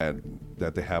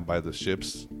that they have by the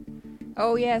ships.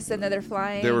 Oh yes, and then they're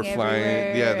flying. They were flying.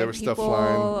 Everywhere, Yeah, there was stuff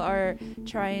flying. People are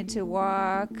trying to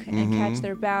walk and catch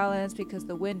their balance because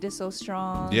the wind is so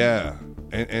strong. Yeah,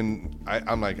 and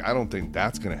I'm like, I don't think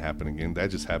that's gonna happen again. That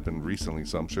just happened recently,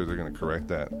 so I'm sure they're gonna correct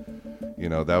that. You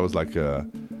know, that was like a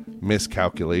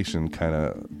miscalculation. Kind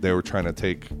of, they were trying to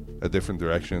take a different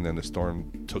direction, and the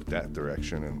storm took that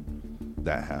direction, and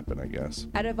that happened, I guess.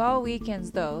 Out of all weekends,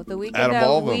 though, the weekend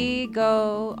that we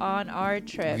go on our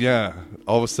trip. Yeah,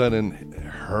 all of a sudden,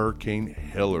 Hurricane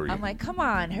Hilary. I'm like, come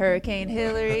on, Hurricane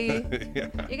Hilary. Yeah.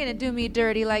 You're going to do me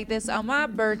dirty like this on my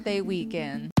birthday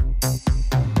weekend.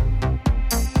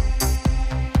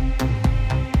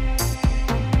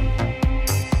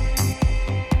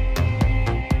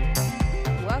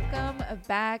 Welcome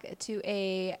back to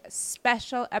a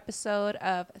special episode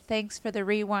of Thanks for the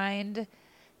Rewind.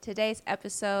 Today's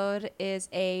episode is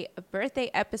a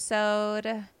birthday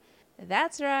episode.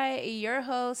 That's right, your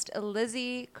host,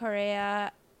 Lizzie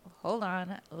Correa. Hold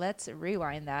on, let's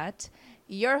rewind that.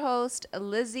 Your host,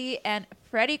 Lizzie and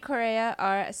Freddie Correa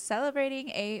are celebrating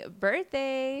a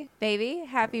birthday. Baby,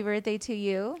 happy birthday to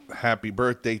you. Happy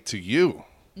birthday to you.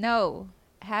 No,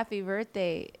 happy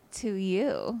birthday to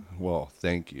you. Well,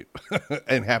 thank you.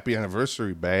 And happy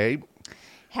anniversary, babe.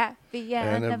 Happy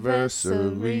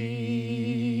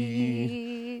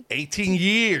anniversary. 18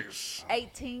 years.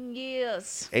 18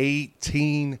 years.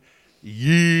 18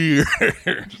 years.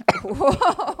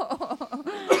 Whoa.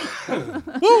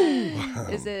 Woo.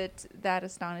 Is it that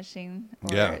astonishing?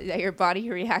 Or Yeah. that your body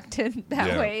reacted that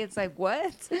Yeah. way? It's like,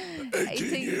 what?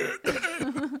 18 years.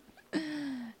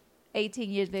 18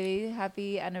 years, baby.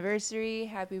 Happy anniversary.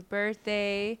 Happy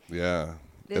birthday. Yeah.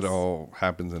 It all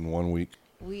happens in 1 week.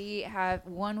 We have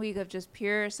 1 week of just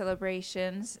pure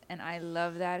celebrations, and I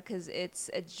love that because it's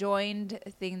a joined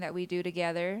thing that we do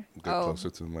together. Get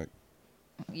closer to the mic.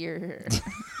 You're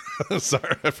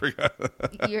Sorry, I forgot.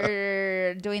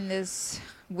 you're doing this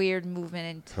weird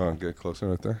movement. Come on, get closer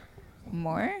right there.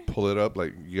 More? Pull it up.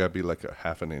 Like, you got to be like a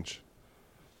half an inch.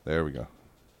 There we go.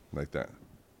 Like that.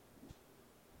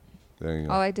 There you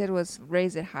go. All I did was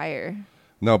raise it higher.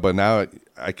 No, but now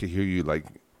I can hear you like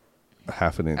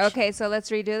half an inch. Okay, so let's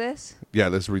redo this. Yeah,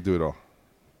 let's redo it all.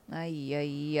 Ay,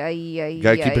 ay, ay, ay, You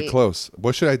gotta keep ay. it close.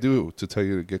 What should I do to tell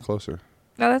you to get closer?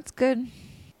 Oh, that's good.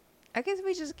 I guess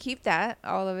we just keep that,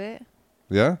 all of it.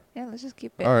 Yeah? Yeah, let's just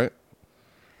keep it. All right.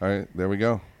 All right, there we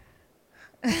go.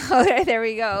 Okay, there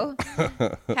we go.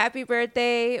 Happy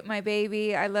birthday, my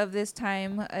baby. I love this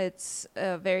time. It's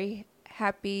a very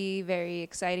happy, very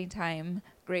exciting time.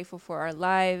 Grateful for our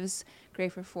lives.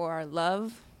 Grateful for our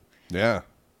love. Yeah.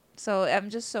 So I'm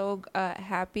just so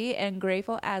happy and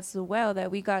grateful as well that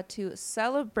we got to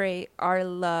celebrate our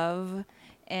love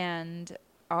and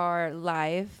our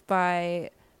life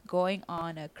by going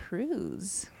on a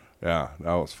cruise. Yeah,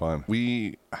 that was fun.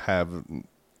 We have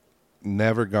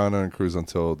never gone on a cruise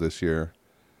until this year,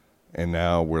 and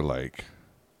now we're like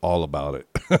all about it.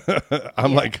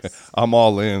 I'm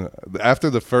all in.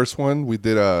 After the first one, we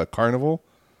did a carnival.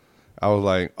 I was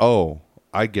like, oh,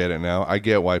 I get it now. I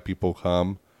get why people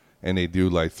come and they do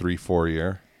like 3-4 a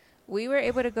year. We were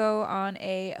able to go on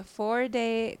a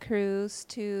 4-day cruise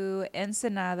to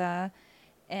Ensenada,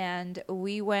 and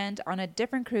we went on a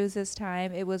different cruise this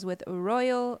time. It was with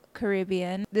Royal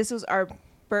Caribbean. This was our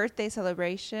birthday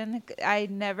celebration. I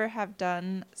never have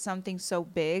done something so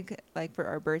big like for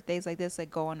our birthdays like this,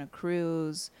 like go on a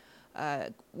cruise.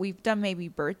 We've done maybe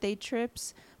birthday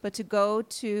trips, but to go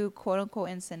to quote unquote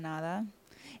Ensenada,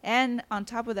 and on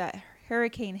top of that,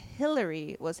 Hurricane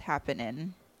Hilary was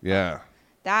happening. Yeah.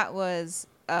 That was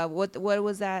what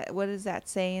was that? What is that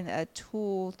saying? A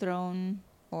tool thrown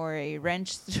or a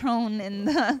wrench thrown in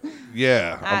the...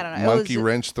 Yeah. I don't know. Monkey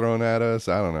wrench thrown at us.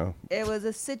 I don't know. It was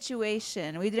a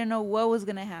situation. We didn't know what was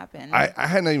going to happen. I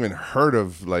hadn't even heard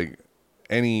of like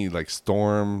any like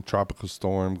tropical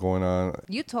storm going on.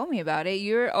 You told me about it.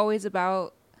 You're always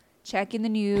about checking the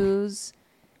news.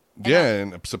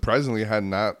 And surprisingly,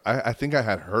 I think I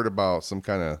had heard about some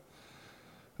kind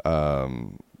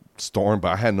of storm, but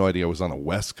I had no idea it was on the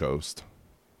West Coast.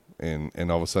 And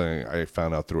all of a sudden, I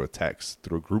found out through a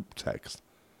group text.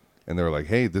 And they were like,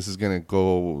 hey, this is going to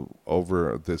go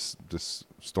over this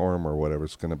storm or whatever.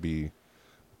 It's going to be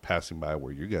passing by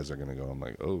where you guys are going to go. I'm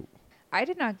like, oh. I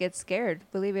did not get scared,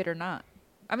 believe it or not.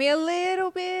 I mean, a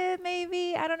little bit,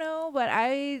 maybe. I don't know. But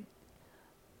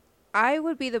I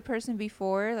would be the person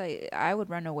before, like, I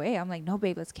would run away. I'm like, no,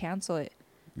 babe, let's cancel it.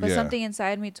 But something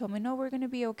inside me told me, no, we're going to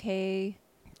be okay.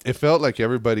 It felt like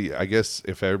everybody, I guess,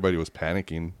 if everybody was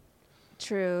panicking.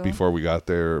 True. Before we got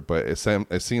there. But it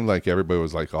seemed like everybody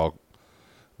was like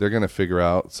they're gonna figure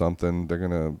out something.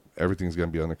 Everything's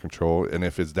gonna be under control. And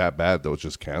if it's that bad, they'll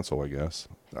just cancel. I guess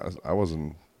I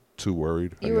wasn't too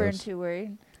worried. You weren't too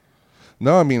worried.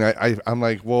 No, I mean, I'm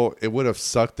like, well, it would have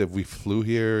sucked if we flew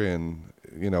here and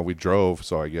we drove.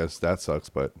 So I guess that sucks.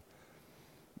 But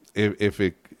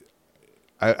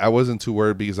I wasn't too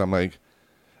worried because I'm like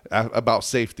about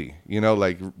safety.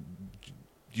 Like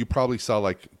you probably saw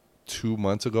like 2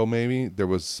 months ago, maybe there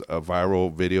was a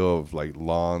viral video of like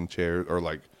lawn chairs or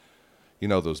like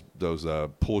those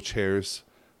pool chairs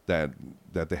that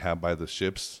they have by the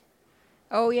ships.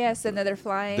 Oh yes, and then they're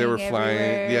flying. They were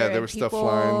flying. Yeah, there was stuff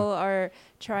flying. People are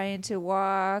trying to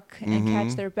walk and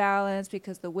catch their balance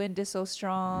because the wind is so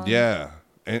strong. Yeah,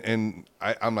 and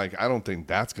I'm like, I don't think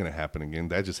that's gonna happen again.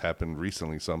 That just happened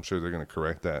recently, so I'm sure they're gonna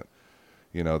correct that.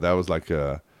 That was like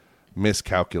a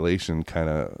miscalculation. Kind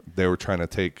of, they were trying to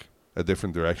take a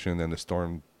different direction, and the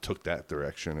storm took that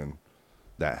direction, and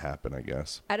that happened, I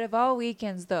guess. Out of all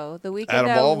weekends, though, the weekend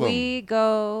that we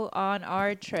go on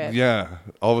our trip. Yeah.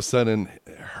 All of a sudden,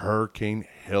 Hurricane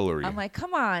Hilary. I'm like,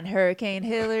 come on, Hurricane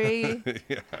Hilary.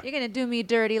 Yeah. You're going to do me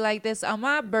dirty like this on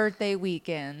my birthday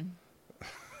weekend.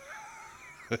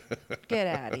 Get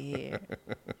out of here.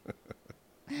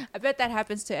 I bet that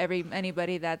happens to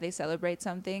anybody that they celebrate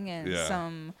something and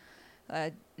some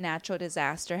natural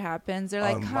disaster happens. They're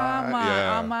like, on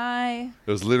my.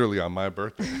 It was literally on my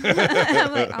birthday.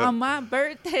 I'm like, on my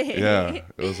birthday. Yeah,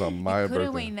 it was on my birthday.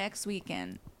 Couldn't wait next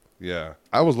weekend. Yeah,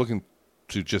 I was looking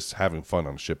to just having fun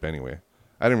on the ship anyway.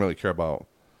 I didn't really care about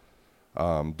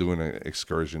doing an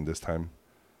excursion this time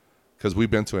because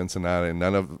we've been to Ensenada and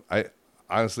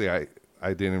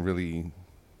I didn't really.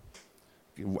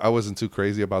 I wasn't too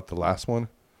crazy about the last one.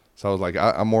 So I was like,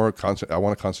 I want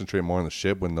to concentrate more on the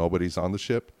ship when nobody's on the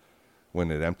ship, when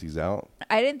it empties out.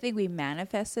 I didn't think we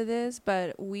manifested this,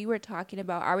 but we were talking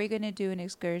about, are we going to do an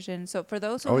excursion? So for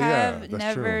those who have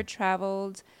never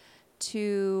traveled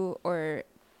to or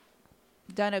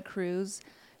done a cruise,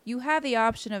 you have the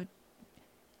option of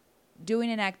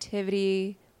doing an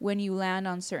activity when you land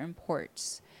on certain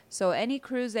ports. So any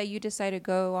cruise that you decide to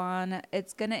go on,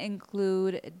 it's going to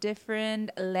include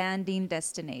different landing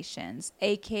destinations,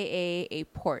 aka a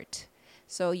port.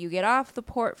 So you get off the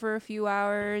port for a few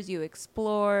hours, you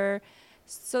explore.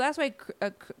 So that's why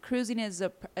cruising is a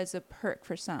perk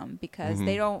for some, because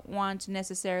they don't want to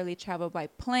necessarily travel by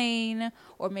plane,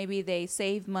 or maybe they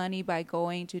save money by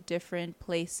going to different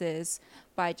places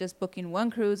by just booking one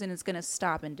cruise and it's going to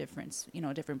stop in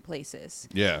different places.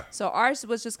 Yeah. So ours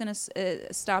was just going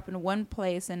to stop in one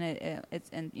place, and it's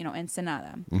in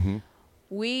Ensenada. Mm-hmm.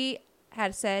 We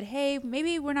had said, hey,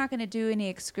 maybe we're not going to do any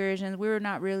excursions. We were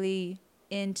not really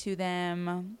into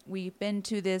them. We've been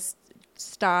to this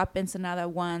stop Ensenada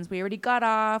once. We already got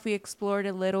off. We explored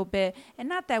a little bit, and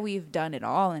not that we've done it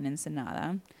all in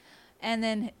Ensenada. And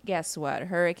then guess what?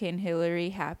 Hurricane Hilary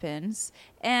happens,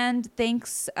 and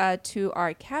thanks to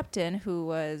our captain, who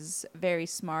was very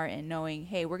smart in knowing,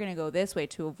 hey, we're gonna go this way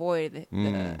to avoid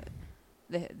the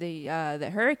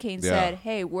hurricane. Said,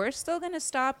 hey, we're still gonna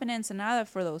stop in Ensenada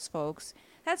for those folks.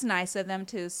 That's nice of them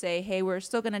to say, hey, we're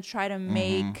still gonna try to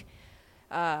make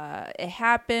it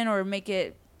happen, or make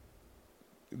it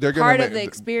part of the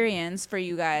experience for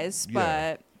you guys. Yeah.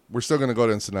 But we're still gonna go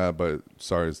to Ensenada, but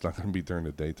sorry, it's not gonna be during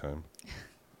the daytime.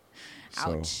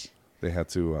 Ouch. So they had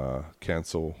to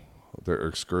cancel their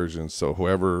excursions. So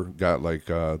whoever got like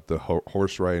the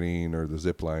horse riding or the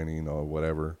zip lining or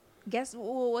whatever. Guess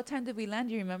what time did we land?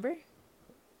 Do you remember?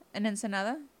 In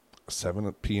Ensenada?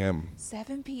 7 p.m.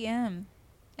 7 p.m.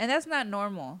 And that's not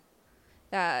normal.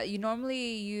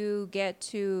 You get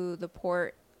to the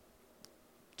port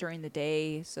during the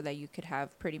day so that you could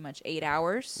have pretty much 8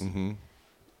 hours. Mm-hmm.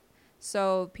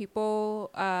 So people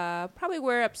probably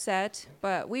were upset,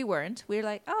 but we weren't. We were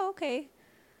like, oh, okay.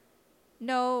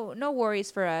 No worries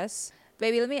for us.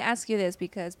 Baby, let me ask you this,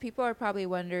 because people are probably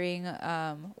wondering,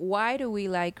 why do we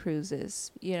like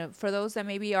cruises? For those that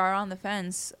maybe are on the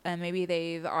fence and maybe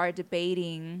they are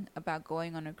debating about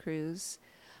going on a cruise,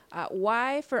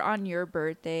 why on your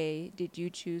birthday did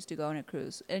you choose to go on a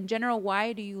cruise? In general,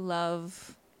 why do you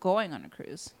love going on a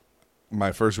cruise?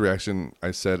 My first reaction,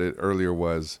 I said it earlier,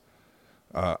 was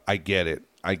I get it.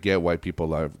 I get why people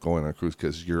love going on a cruise,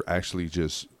 because you're actually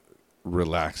just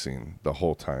relaxing the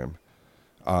whole time.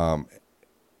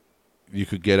 You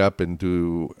could get up and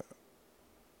do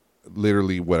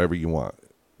literally whatever you want.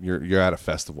 You're at a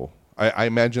festival. I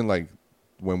imagine, like,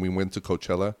 when we went to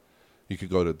Coachella, you could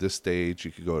go to this stage,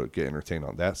 you could go to get entertained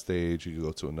on that stage, you could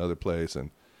go to another place,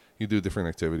 and you do different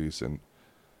activities and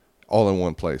all in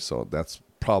one place. So that's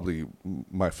probably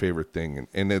my favorite thing.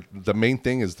 And the main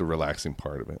thing is the relaxing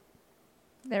part of it.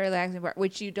 The relaxing part,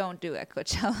 which you don't do at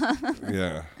Coachella.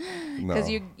 Yeah. No. Because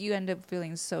you end up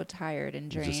feeling so tired and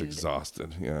drained. Just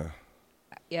exhausted. Yeah.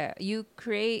 Yeah, you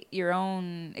create your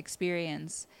own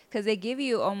experience because they give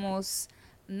you almost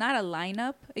not a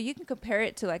lineup. You can compare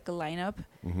it to like a lineup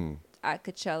at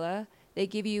Coachella. They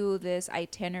give you this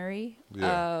itinerary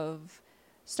of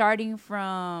starting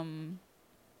from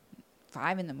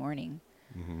 5 in the morning,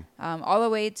 all the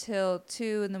way till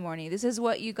 2 in the morning. This is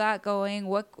what you got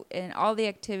going, and all the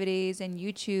activities, and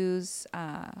you choose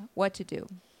what to do.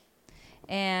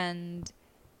 And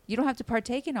you don't have to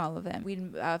partake in all of them. We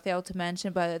failed to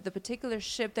mention, but the particular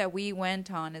ship that we went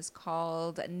on is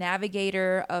called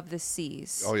Navigator of the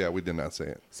Seas. Oh, yeah, we did not say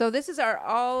it. So this is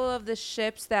all of the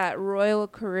ships that Royal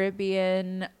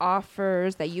Caribbean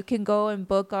offers that you can go and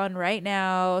book on right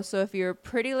now. So if your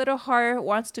pretty little heart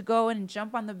wants to go and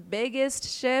jump on the biggest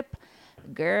ship,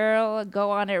 girl,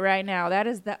 go on it right now. That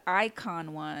is the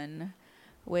Icon one,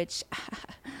 which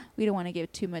we don't want to give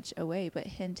too much away, but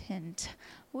hint, hint.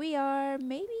 We are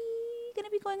maybe going to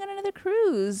be going on another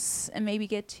cruise and maybe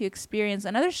get to experience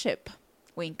another ship.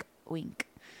 Wink, wink.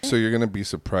 So you're going to be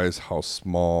surprised how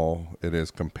small it is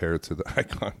compared to the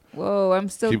Icon. Whoa, I'm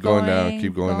still keep going down.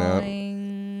 Keep going out.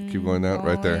 Keep going out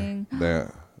right there.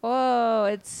 That. Whoa,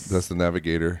 that's the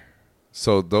Navigator.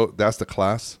 So that's the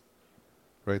class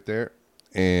right there.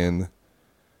 And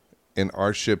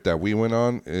our ship that we went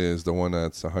on is the one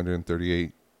that's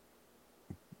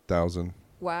 138,000.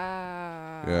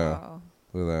 Wow. Yeah.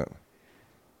 Look at that.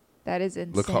 That is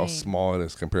insane. Look how small it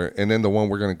is compared. And then the one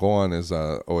we're going to go on is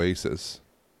Oasis.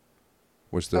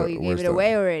 You gave it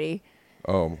away already.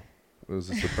 Oh, it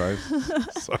was a surprise.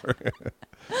 Sorry.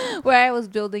 Where I was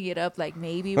building it up like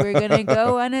maybe we're going to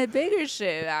go on a bigger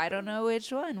ship. I don't know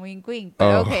which one. Wink, wink.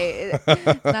 But okay.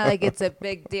 It's not like it's a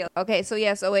big deal. Okay, so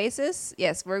yes, Oasis.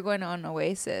 Yes, we're going on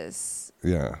Oasis.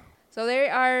 Yeah. So they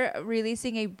are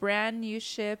releasing a brand new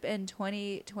ship in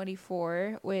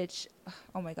 2024, which,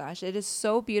 oh my gosh, it is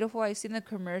so beautiful. I've seen the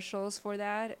commercials for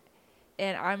that,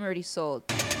 and I'm already sold.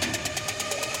 Feel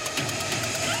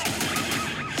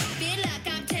like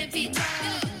I'm 10 feet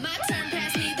tall. My turn,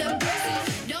 pass me the ball.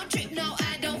 Don't trip, no,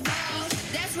 I don't fall.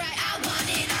 That's right, I want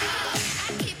it all.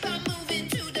 I keep on moving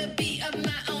to the beat of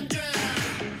my own drum.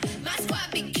 My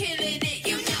squad be killing it,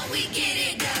 you know we get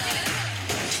it done.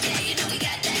 Yeah, you know we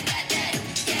got that.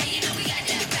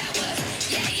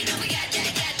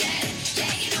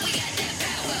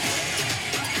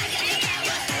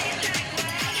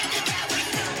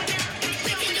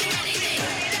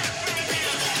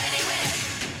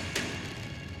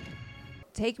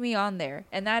 Take me on there.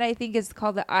 And that, I think, is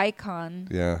called the Icon.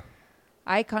 Yeah.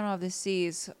 Icon of the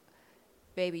Seas.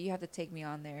 Baby, you have to take me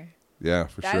on there. Yeah,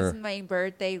 for sure. That's my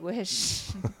birthday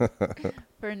wish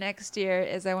for next year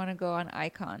is I want to go on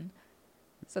Icon.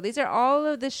 So these are all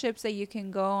of the ships that you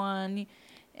can go on.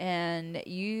 And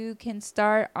you can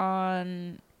start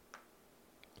on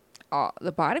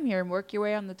the bottom here and work your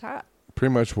way on the top.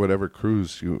 Pretty much whatever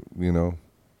cruise you know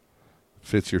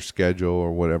fits your schedule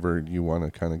or whatever you want to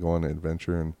kind of go on an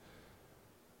adventure,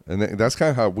 and that's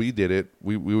kind of how we did it.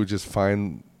 We would just go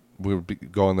on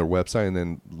their website and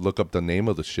then look up the name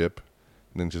of the ship,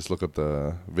 and then just look up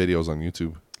the videos on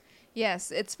YouTube. Yes,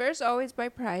 it's first always by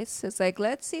price. It's like,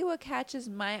 let's see what catches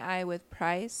my eye with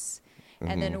price,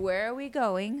 and then where are we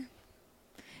going,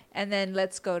 and then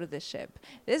let's go to the ship.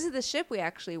 This is the ship we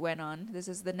actually went on. This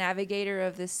is the Navigator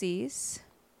of the Seas,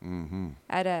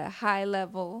 at a high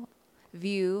level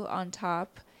view on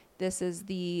top. This is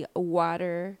the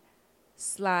water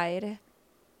slide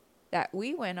that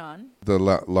we went on. The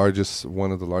largest,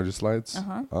 one of the largest slides.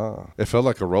 It felt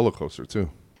like a roller coaster too.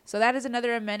 So that is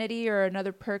another amenity or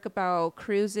another perk about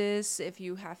cruises. If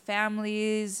you have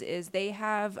families, is they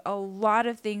have a lot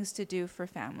of things to do for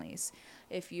families.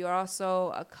 If you're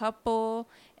also a couple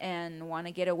and want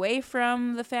to get away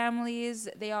from the families,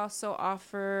 they also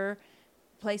offer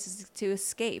places to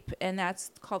escape, and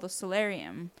that's called the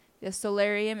solarium. The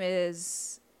solarium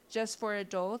is just for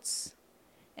adults,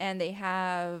 and they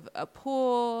have a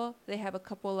pool. They have a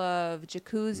couple of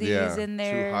jacuzzis in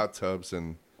there. 2 hot tubs,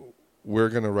 and we're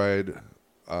gonna ride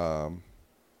the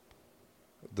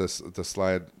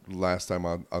slide last time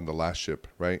on the last ship,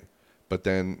 right? But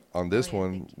then on this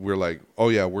one, we're like, oh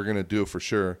yeah, we're gonna do it for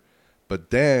sure. But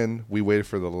then we waited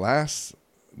for the last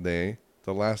day.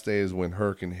 The last day is when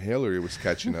Hurricane Hilary was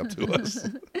catching up to us.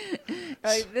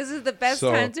 This is the best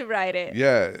time to ride it.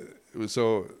 Yeah.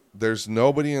 So there's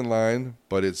nobody in line,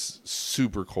 but it's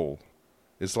super cold.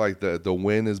 It's like the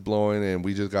wind is blowing, and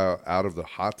we just got out of the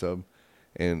hot tub,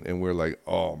 and we're like,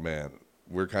 oh, man,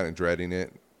 we're kind of dreading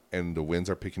it, and the winds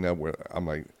are picking up. I'm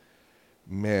like,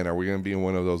 man, are we going to be in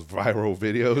one of those viral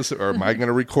videos? Or am I going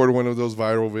to record one of those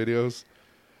viral videos?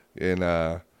 And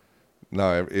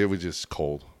no, it was just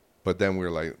cold. But then we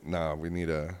were like, nah, we need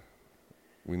to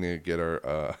get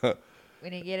our... we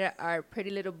need to get our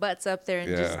pretty little butts up there and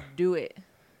Yeah. just do it.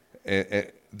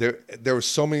 And there were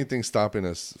so many things stopping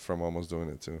us from almost doing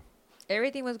it too.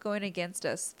 Everything was going against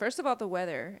us. First of all, the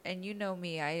weather. And you know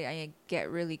me, I get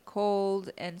really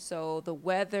cold. And so the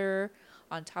weather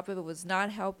on top of it was not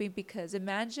helping, because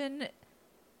imagine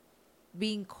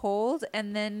being cold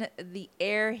and then the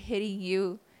air hitting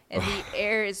you and the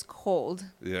air is cold.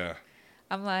 Yeah.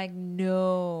 I'm like,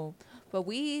 no. But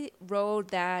we rode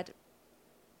that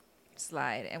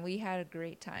slide and we had a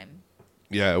great time.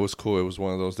 Yeah, it was cool. It was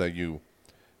one of those that you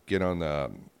get on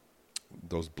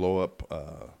those blow up,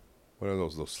 what are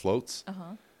those floats?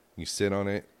 Uh-huh. You sit on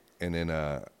it, and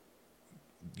then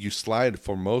you slide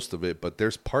for most of it, but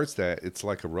there's parts that it's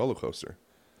like a roller coaster.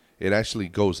 It actually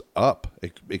goes up.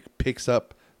 It picks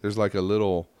up. There's like a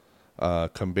little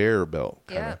conveyor belt.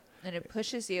 Yeah, and it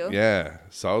pushes you. Yeah.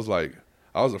 So I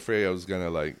was afraid I was going to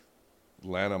like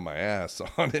land on my ass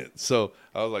on it. So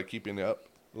I was like keeping it up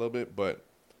a little bit, but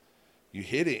you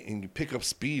hit it and you pick up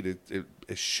speed.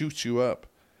 It shoots you up.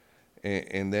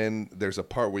 And then there's a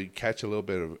part where you catch a little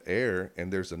bit of air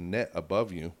and there's a net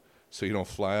above you so you don't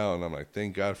fly out. And I'm like,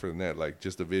 thank God for the net. Like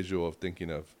just a visual of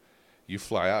thinking of you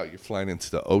fly out, you're flying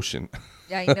into the ocean.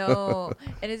 Yeah, I know.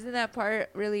 And isn't that part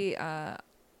really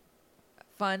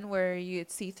fun where you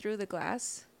see through the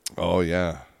glass? Oh,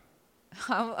 yeah.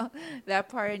 That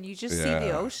part, and you just see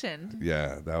the ocean.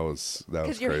 Yeah, that was crazy.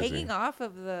 Because you're hanging off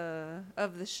of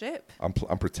the ship. I'm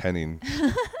pretending.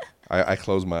 I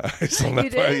closed my eyes on that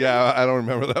You part. did? Yeah, I don't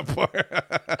remember that part.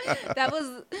 That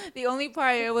was the only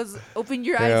part. It was open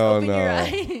your eyes, Hell open no.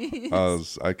 your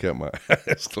eyes. I kept my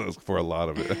eyes closed for a lot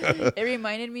of it. It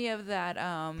reminded me of that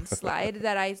slide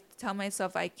that I tell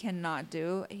myself I cannot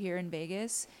do here in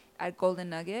Vegas at Golden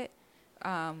Nugget,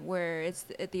 where it's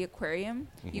at the aquarium.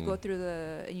 Mm-hmm. You go through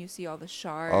and you see all the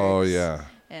sharks. Oh, yeah.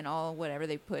 And all whatever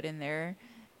they put in there.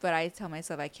 But I tell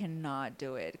myself I cannot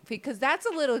do it because that's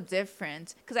a little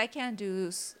different. Because I can't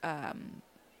do, I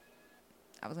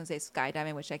was going to say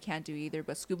skydiving, which I can't do either,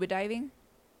 but scuba diving.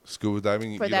 Scuba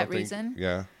diving? For that reason?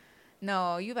 Yeah.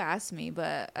 No, you've asked me,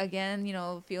 but again,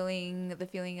 the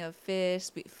feeling of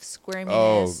fish,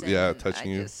 squirminess. Oh, yeah,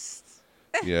 touching you.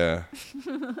 Yeah.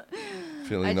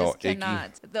 Feeling I all just cannot.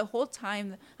 achy. The whole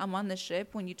time I'm on the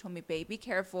ship, when you told me, babe, be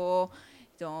careful.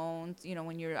 Don't,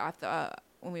 when you're off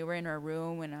when we were in our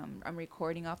room and I'm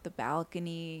recording off the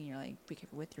balcony, and you're like, be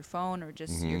careful with your phone or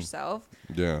just yourself.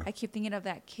 Yeah. I keep thinking of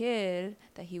that kid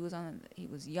that he was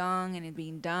young and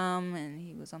being dumb, and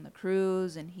he was on the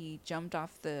cruise and he jumped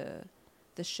off the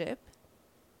ship.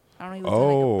 I don't know, he was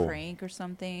doing like a prank or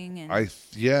something. And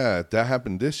that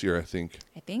happened this year, I think.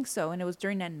 I think so. And it was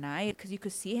during that night because you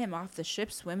could see him off the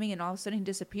ship swimming, and all of a sudden he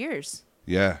disappears.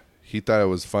 Yeah. He thought it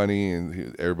was funny,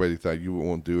 and everybody thought you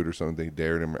won't do it or something. They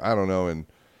dared him. I don't know. And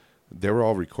they were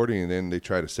all recording, and then they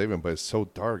tried to save him. But it's so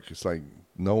dark. It's like,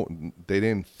 no, they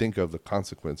didn't think of the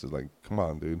consequences. Like, come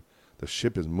on, dude. The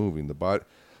ship is moving. The body,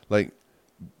 like,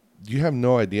 you have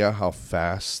no idea how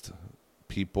fast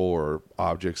people or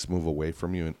objects move away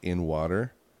from you in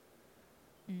water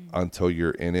until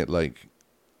you're in it. Like,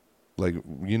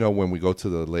 when we go to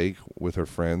the lake with her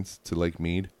friends to Lake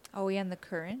Mead. Oh, yeah, in the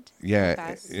current?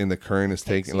 Yeah, and the current is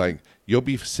taking, like, you'll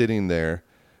be sitting there,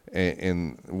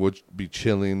 and we'll be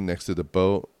chilling next to the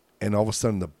boat, and all of a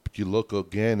sudden you look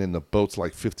again, and the boat's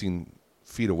like 15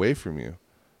 feet away from you.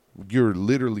 You're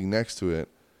literally next to it,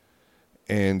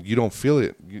 and you don't feel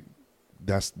it.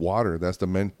 That's water. That's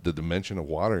the dimension of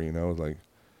water, Like,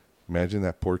 imagine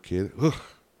that poor kid. Ugh,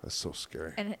 that's so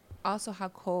scary. And also how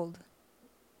cold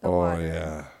the water.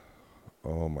 Yeah.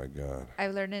 Oh, my God.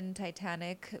 I've learned in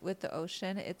Titanic with the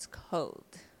ocean, it's cold.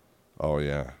 Oh,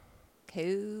 yeah.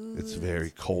 Cold. It's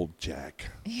very cold, Jack.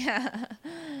 Yeah.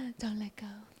 Don't let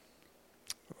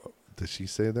go. Did she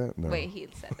say that? No. Wait, he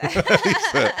said that. He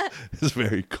said, it's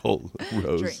very cold,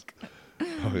 Rose. Drink.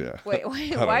 Oh, yeah. Wait,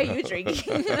 why are you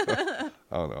drinking? I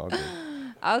don't know.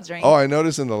 I'll drink. Oh, I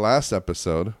noticed in the last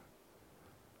episode,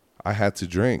 I had to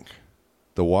drink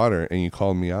the water, and you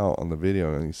called me out on the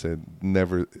video, and you said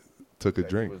never took a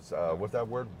drink. What's that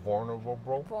word? Vulnerable,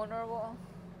 bro? Vulnerable.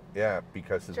 Yeah,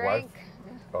 because his Drink. wife...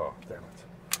 Oh, damn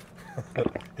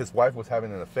it. His wife was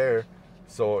having an affair,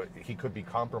 so he could be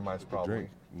compromised probably.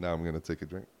 Now I'm going to take a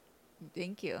drink.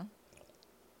 Thank you.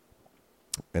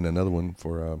 And another one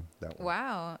for that one.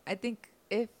 Wow. I think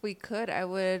if we could, I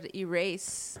would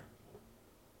erase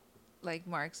like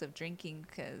marks of drinking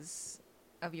because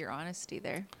of your honesty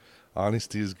there.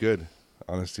 Honesty is good.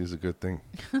 Honesty is a good thing.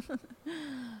 You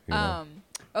know?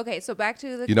 Okay, so back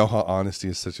to the. You know how honesty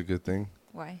is such a good thing?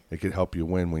 Why? It could help you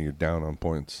win when you're down on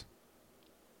points.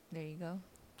 There you go.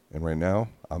 And right now,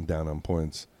 I'm down on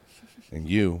points. And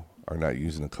you are not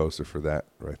using a coaster for that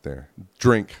right there.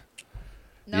 Drink.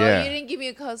 No, Yeah. you didn't give me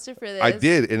a coaster for this. I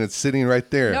did, and it's sitting right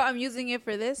there. No, I'm using it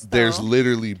for this. Though. There's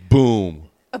literally boom.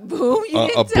 A boom? You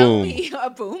didn't tell me. A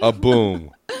boom? A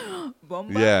boom.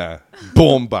 Bomba? Yeah.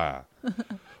 Bomba.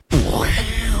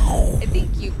 I think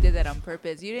you did that on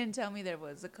purpose. You didn't tell me there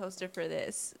was a coaster for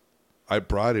this. I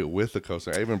brought it with the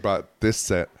coaster. I even brought this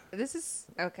set. This is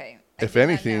okay. If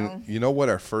anything, you know what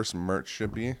our first merch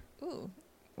should be? Ooh,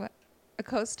 what? A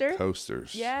coaster?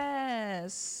 Coasters.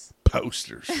 Yes.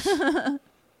 Posters.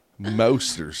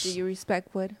 Mosters. Do you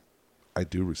respect wood? I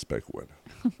do respect wood.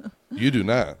 You do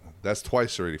not. That's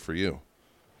twice already for you.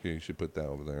 Here, you should put that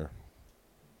over there.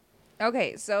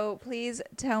 Okay, so please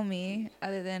tell me,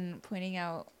 other than pointing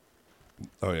out.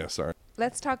 Oh, yeah, sorry.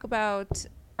 Let's talk about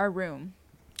our room.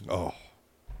 Oh.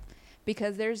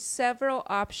 Because there's several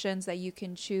options that you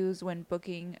can choose when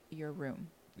booking your room.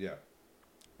 Yeah.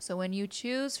 So when you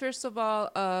choose, first of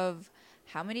all, of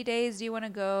how many days do you want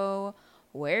to go,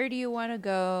 where do you want to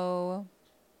go,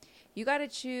 you got to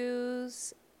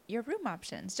choose your room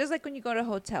options. Just like when you go to a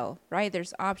hotel, right?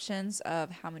 There's options of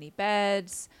how many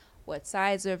beds, what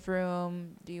size of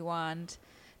room do you want.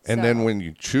 And then when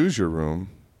you choose your room,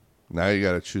 now you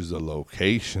got to choose the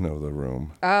location of the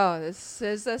room. Oh, there's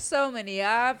so many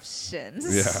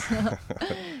options. Yeah.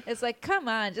 It's like, come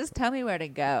on, just tell me where to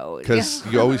go. Because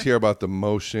you always hear about the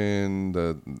motion,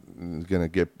 it's going to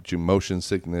get you motion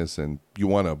sickness, and you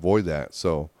want to avoid that.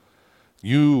 So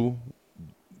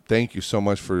thank you so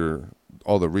much for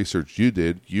all the research you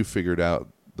did. You figured out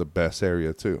the best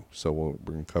area too. So we're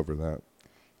going to cover that.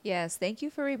 Yes, thank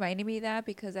you for reminding me that,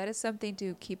 because that is something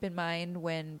to keep in mind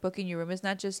when booking your room. It's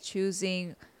not just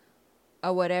choosing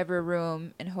a whatever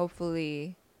room and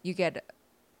hopefully you get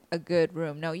a good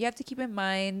room. No, you have to keep in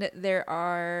mind there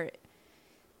are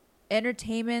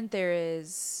entertainment, there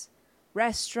is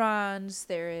restaurants,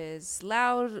 there is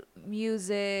loud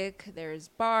music, there's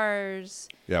bars.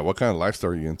 Yeah, what kind of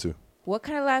lifestyle are you into? What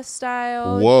kind of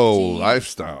lifestyle? Whoa,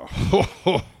 lifestyle.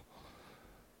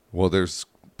 Well, there's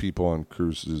people on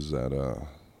cruises that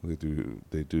they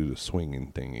do the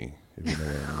swinging thingy, if you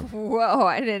know what I mean. Whoa,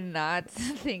 I did not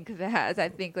think that. I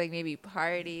think like maybe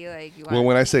party, like you want. Well,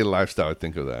 when I say lifestyle, I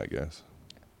think of that, I guess.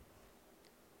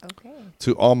 Okay.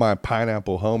 To all my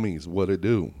pineapple homies, what it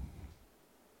do?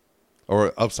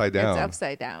 Or upside down. It's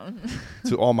upside down.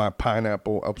 To all my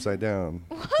pineapple upside down.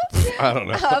 What? I don't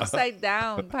know. Upside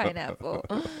down pineapple.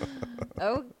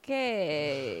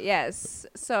 Okay. Yes.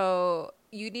 So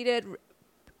you needed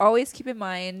always keep in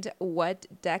mind what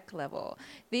deck level.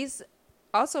 These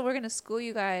also, we're going to school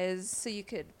you guys so you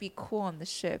could be cool on the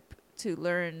ship to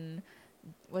learn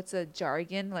what's a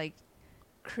jargon, like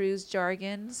cruise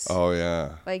jargons. Oh,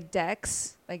 yeah. Like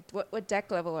decks. Like what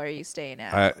deck level are you staying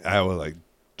at?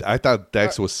 I thought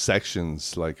decks was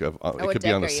sections, like it could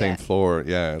be on the same floor.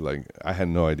 Yeah, like I had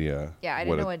no idea. Yeah, I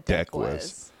didn't know what deck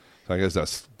was. So I guess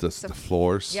that's the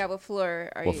floors. Yeah, what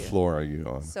floor are you? What floor are you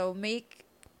on? So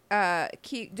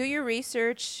do your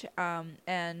research,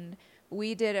 and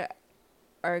we did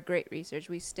our great research.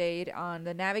 We stayed on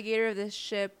the navigator of the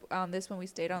ship. On this one, we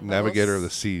stayed on navigator of the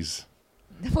seas.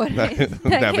 What is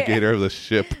navigator of the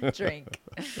ship. Drink.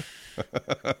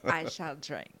 I shall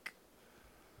drink.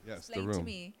 Yes, Explain the room. to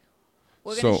me.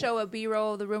 We're going to show a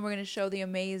B-roll of the room. We're going to show the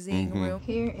amazing room.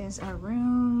 Here is our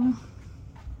room.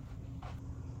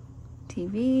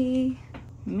 TV.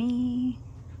 Me.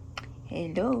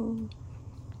 Hello.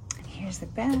 And here's the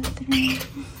bathroom.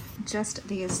 Just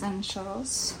the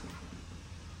essentials.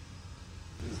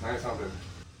 It's nice out there.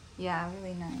 Yeah,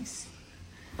 really nice.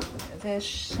 The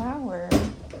shower.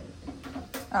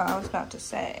 Oh, I was about to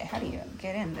say, how do you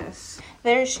get in this?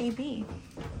 There she be.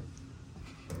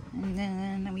 And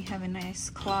then we have a nice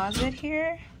closet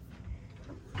here.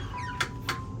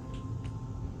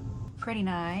 Pretty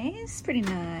nice, pretty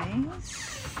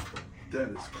nice. That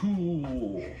is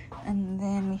cool. And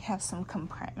then we have some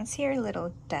compartments here,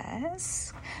 little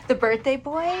desk. The birthday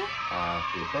boy.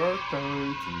 Happy birthday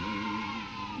to you.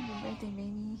 Happy birthday,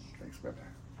 baby. Thanks, baby.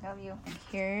 Love you. And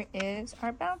here is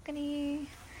our balcony.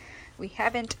 We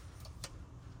haven't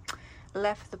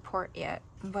left the port yet,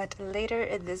 but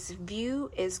later this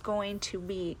view is going to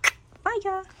be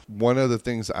fire. One of the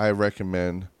things I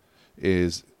recommend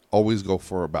is always go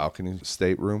for a balcony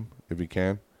stateroom if you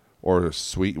can, or a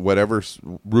suite, whatever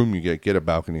room you get a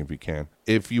balcony if you can.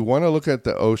 If you want to look at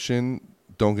the ocean,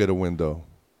 don't get a window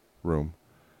room.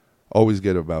 Always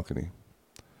get a balcony.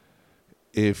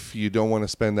 if you don't want to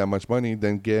spend that much money,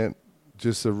 then get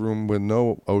just a room with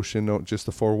no ocean, no, just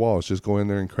the four walls. Just go in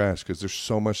there and crash because there's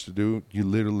so much to do. You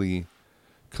literally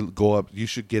could go up. You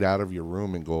should get out of your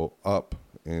room and go up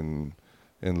and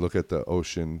look at the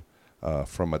ocean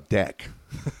from a deck,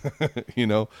 you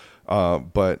know.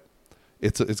 But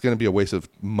it's going to be a waste of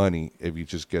money if you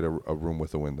just get a room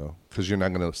with a window because you're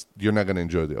not gonna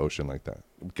enjoy the ocean like that.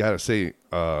 Gotta say,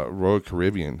 Royal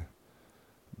Caribbean,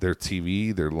 their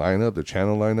TV, their lineup, their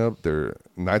channel lineup, their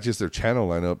not just their channel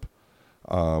lineup.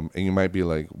 And you might be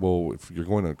like, well, if you're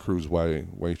going on a cruise, why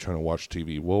are you trying to watch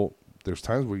TV? Well, there's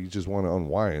times where you just want to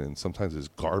unwind, and sometimes it's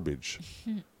garbage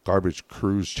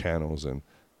cruise channels. And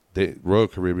Royal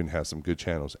Caribbean has some good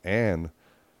channels and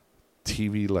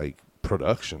TV like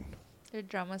production. Their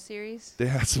drama series. They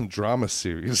had some drama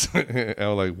series. And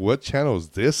I'm like, what channel is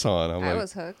this on? I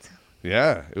was hooked.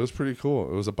 Yeah, it was pretty cool.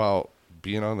 It was about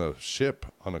being on a ship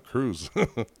on a cruise.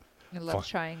 A love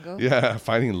triangle. Yeah,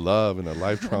 finding love in a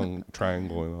life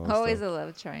triangle and all Always stuff. a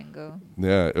love triangle.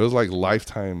 Yeah, it was like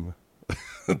Lifetime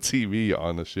TV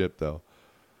on the ship, though.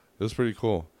 It was pretty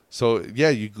cool. So, yeah,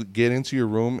 you could get into your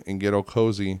room and get all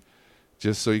cozy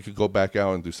just so you could go back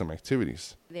out and do some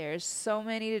activities. There's so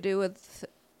many to do with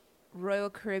Royal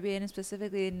Caribbean,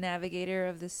 specifically Navigator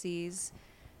of the Seas.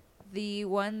 The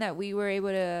one that we were able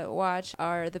to watch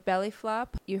are the belly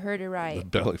flop. You heard it right. The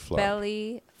belly flop.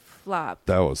 Belly flop.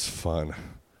 That was fun.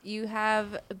 You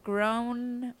have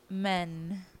grown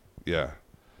men Yeah.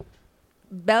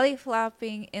 belly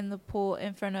flopping in the pool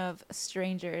in front of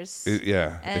strangers. It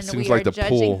And seems we like are the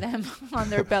judging pool. them on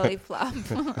their belly flop.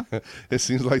 It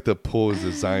seems like the pool is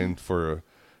designed for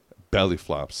belly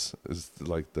flops. Is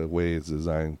like the way it's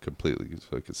designed completely,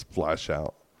 so it can splash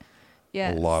out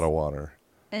Yes. a lot of water.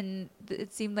 And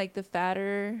it seemed like the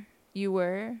fatter you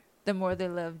were, the more they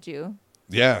loved you.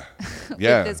 Yeah,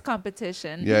 yeah. With this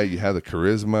competition. Yeah, you have the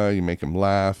charisma. You make them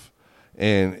laugh,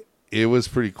 and it was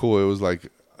pretty cool. It was like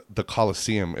the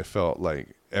Coliseum. It felt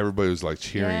like everybody was like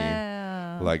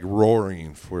cheering, like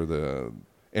roaring for the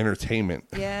entertainment.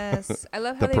 Yes, I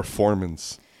love The how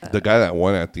performance. The guy that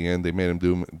won at the end, they made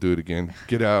him do it again.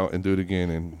 Get out and do it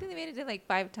again, I and think they made it like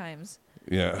 5 times.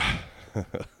 yeah.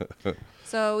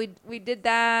 So we did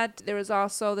that. There was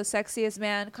also the sexiest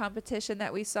man competition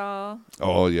that we saw.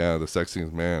 Oh yeah, the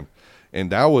sexiest man, and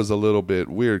that was a little bit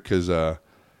weird because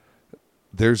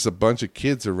there's a bunch of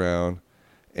kids around,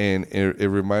 and it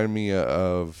reminded me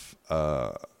of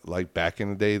like back in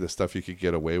the day, the stuff you could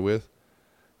get away with.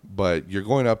 But you're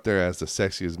going up there as the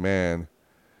sexiest man,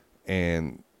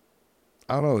 and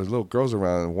I don't know, there's little girls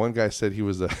around. And one guy said he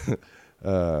was a.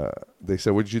 They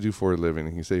said, "What did you do for a living?"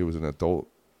 And he said he was an adult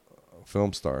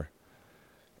film star.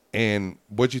 And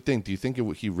what'd you think? Do you think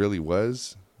he really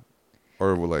was,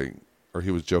 or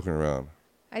he was joking around?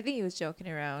 I think he was joking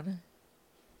around.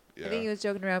 Yeah. I think he was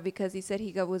joking around because he said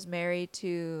he was married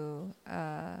to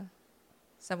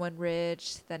someone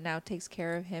rich that now takes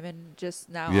care of him, and just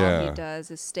now all he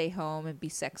does is stay home and be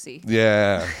sexy.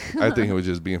 Yeah, I think it was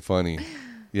just being funny.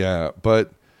 Yeah,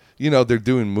 but they're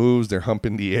doing moves, they're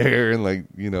humping the air, and I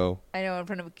know, in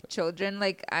front of children.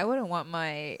 Like, I wouldn't want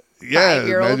my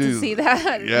 5-year-old to see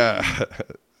that. Yeah,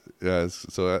 yeah.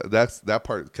 So that's that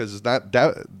part, because it's not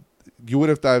that. You would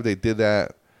have thought if they did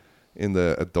that in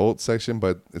the adult section,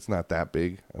 but it's not that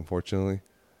big, unfortunately.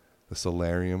 The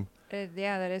solarium.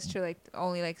 Yeah, that is true. Like,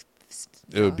 only like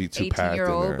it would be too packed.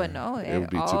 18-year-old, but no, it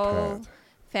would be too packed.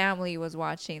 Family was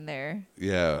watching there.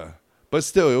 Yeah. But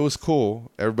still, it was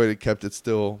cool. Everybody kept it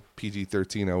still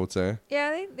PG-13, I would say.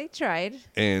 Yeah, they tried.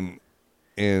 And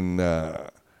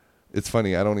it's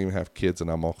funny. I don't even have kids, and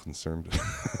I'm all concerned.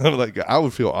 Like, I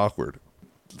would feel awkward.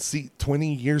 See,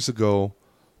 20 years ago,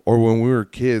 or when we were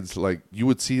kids, like, you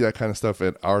would see that kind of stuff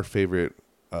at our favorite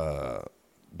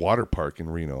water park in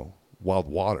Reno, Wild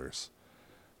Waters.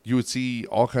 You would see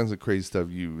all kinds of crazy stuff.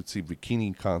 You would see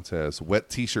bikini contests, wet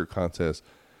T-shirt contests,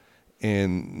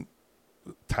 and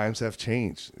times have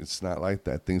changed. It's not like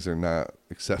that. Things are not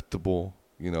acceptable,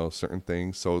 certain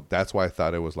things. So that's why I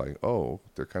thought it was like, oh,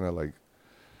 they're kind of like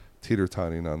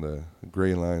teeter-totting on the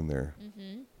gray line there.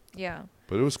 Mm-hmm. Yeah.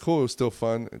 But it was cool. It was still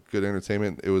fun. Good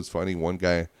entertainment. It was funny. One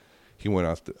guy, he went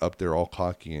up there all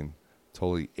cocky and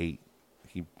totally ate.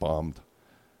 He bombed.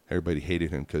 Everybody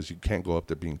hated him because you can't go up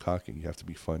there being cocky. You have to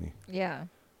be funny. Yeah.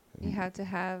 You have to you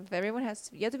have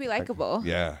to be likable.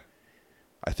 Yeah.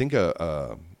 I think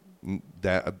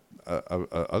that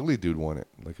ugly dude won it,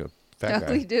 like a fat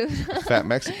ugly guy. Dude. Fat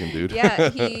Mexican dude. Yeah,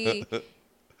 he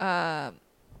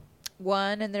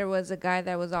won, and there was a guy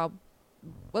that was all.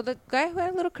 Well, the guy who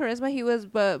had a little charisma, he was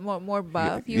but more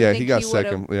buff. Yeah, he got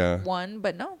second. Yeah, won,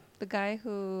 but no, the guy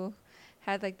who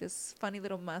had like this funny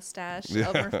little mustache, Yeah.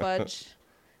 Elmer Fudge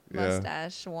Yeah.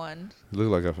 mustache one. He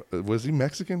looked like was he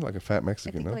Mexican? Like a fat I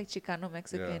Mexican, think no? like Chicano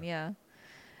Mexican, yeah.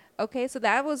 Okay, so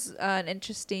that was an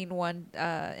interesting one,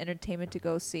 entertainment to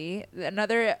go see.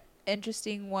 Another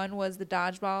interesting one was the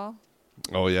dodgeball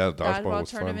Oh yeah, dodgeball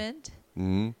was tournament. fun.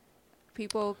 Mm-hmm.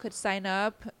 People could sign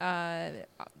up, on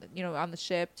the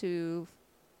ship to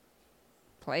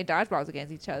play dodgeballs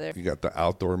against each other. You got the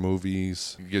outdoor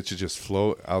movies. You get to just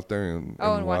float out there and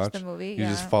watch the movie. You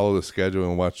just follow the schedule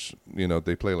and watch.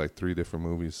 They play like 3 different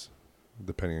movies,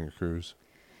 depending on your cruise.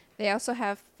 They also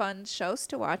have fun shows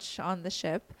to watch on the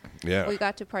ship. Yeah. We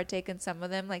got to partake in some of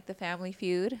them, like the Family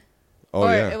Feud. Oh,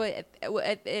 or yeah.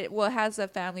 It has a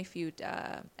Family Feud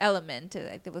element.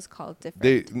 It was called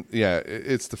different.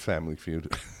 It's the Family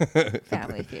Feud.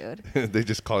 Family Feud. They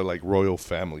just call it like Royal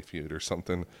Family Feud or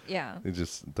something. Yeah. They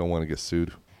just don't want to get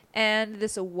sued. And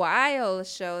this wild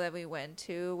show that we went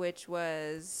to, which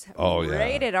was Oh, yeah.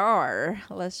 rated R.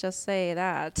 Let's just say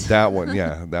that. That one,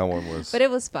 yeah. That one was. But it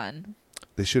was fun.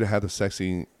 They should have had the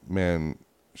Sexy Man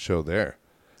show there.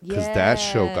 Because that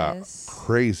show got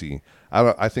crazy.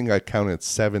 I think I counted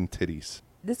 7 titties.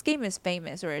 This game is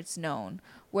famous, or it's known,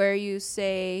 where you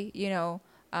say,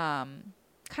 kind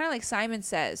of like Simon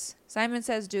Says. Simon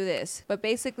Says, do this. But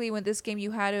basically, when this game,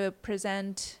 you had to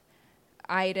present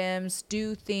items,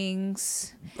 do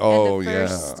things. Oh, and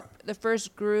yeah. The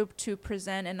first group to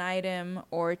present an item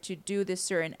or to do this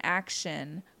certain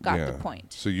action got the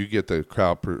point. So you get the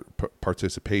crowd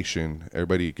participation.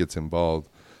 Everybody gets involved.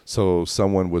 So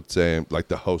someone would say, like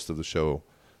the host of the show,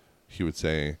 he would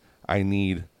say, I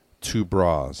need 2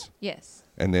 bras. Yes.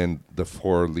 And then the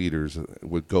 4 leaders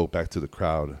would go back to the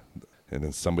crowd. And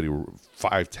then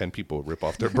 5-10 people would rip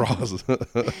off their bras.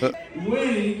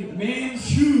 Winning men's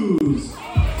shoes.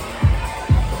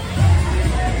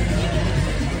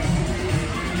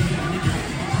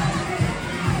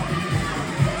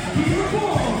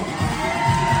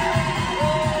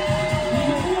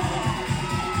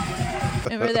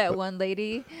 Remember that one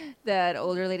lady, that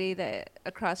older lady that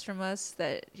across from us,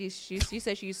 that she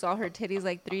said she saw her titties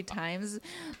like 3 times,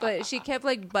 but she kept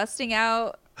like busting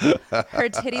out her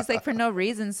titties like for no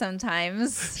reason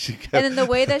sometimes. And then the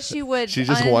way that she would... She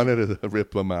just wanted to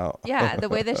rip them out. Yeah, the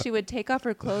way that she would take off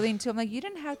her clothing too. I'm like, you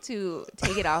didn't have to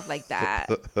take it off like that.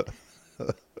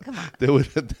 Come on. They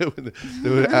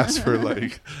would ask for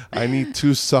like, I need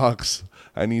 2 socks.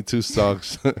 I need 2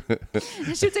 socks.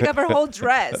 She would take off her whole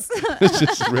dress.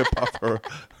 Just rip off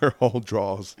her whole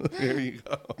drawers. Here you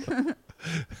go.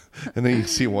 And then you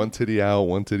see one titty out,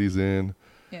 one titty's in.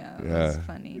 Yeah, it was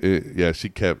funny. She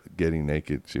kept getting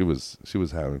naked. She was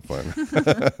having fun.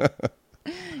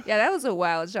 Yeah, that was a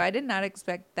wild show. I did not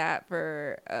expect that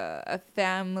for a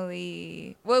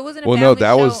family. Well, it wasn't a family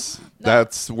show.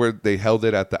 That's where they held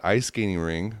it at the ice skating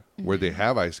ring, where they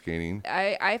have ice skating.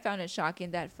 I found it shocking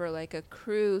that for like a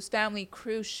family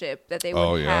cruise ship, that they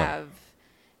would have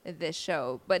this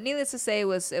show. But needless to say, it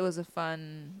was a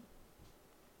fun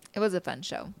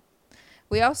show.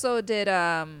 We also did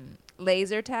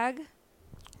laser tag.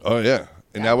 Oh yeah.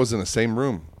 And that was in the same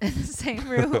room. In the same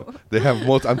room. They have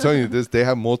I'm telling you this, they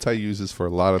have multi-uses for a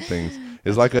lot of things.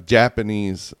 It's like a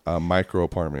Japanese micro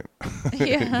apartment.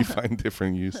 Yeah. You find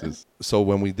different uses. So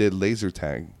when we did laser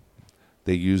tag,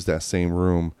 they used that same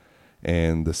room,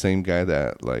 and the same guy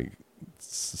that, like,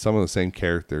 some of the same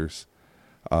characters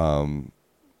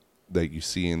that you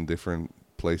see in different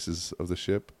places of the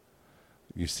ship,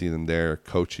 you see them there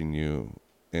coaching you,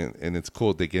 and it's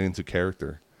cool. They get into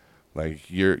character.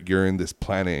 Like, you're in this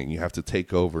planet and you have to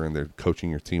take over, and they're coaching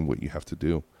your team what you have to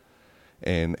do.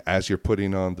 And as you're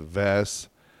putting on the vest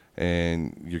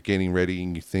and you're getting ready,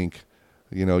 and you think,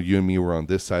 you and me were on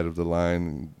this side of the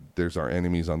line, there's our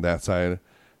enemies on that side.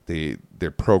 They're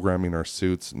programming our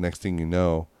suits. Next thing you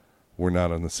know, we're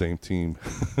not on the same team.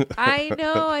 I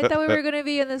know. I thought we were going to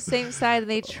be on the same side,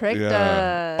 and they tricked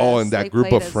us. Oh, and that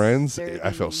group of friends, dirty. I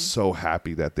felt so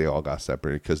happy that they all got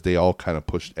separated, because they all kind of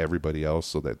pushed everybody else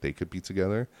so that they could be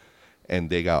together, and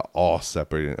they got all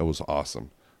separated. It was awesome.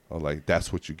 I was like,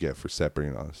 that's what you get for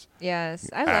separating us. Yes,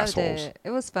 I loved it. It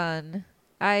was fun.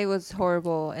 I was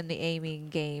horrible in the aiming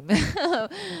game.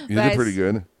 You did pretty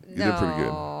good.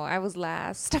 No, I was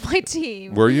last on my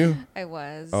team. Were you? I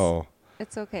was. Oh.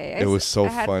 It's okay. It was so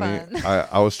funny.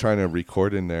 I was trying to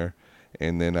record in there,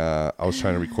 and then I was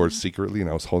trying to record secretly, and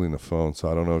I was holding the phone, so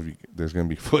I don't know if there's going to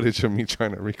be footage of me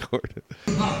trying to record it.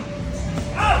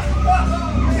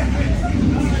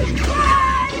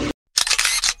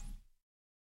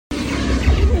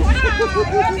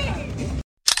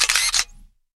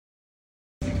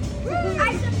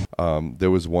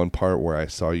 There was one part where I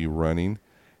saw you running,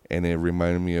 and it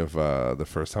reminded me of the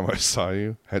first time I saw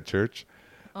you at church,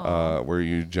 where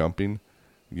you're jumping.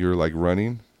 You're like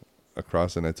running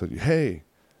across, and I told you, "Hey,"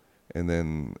 and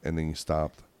then you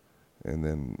stopped, and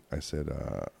then I said,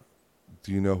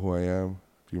 "Do you know who I am?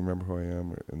 Do you remember who I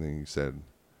am?" And then you said,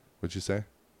 "What'd you say?"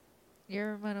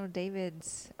 You're one of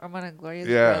David's or one of Gloria's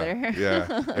Yeah, brother.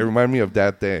 yeah. It reminded me of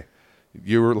that day.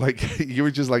 You were like, you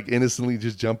were just like innocently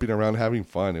just jumping around, having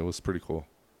fun. It was pretty cool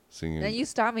seeing you. And you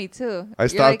stopped me too. I You're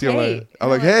stopped you. "Hey." I'm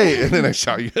like, hey, and then I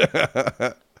shot you.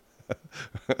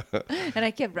 And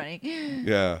I kept running.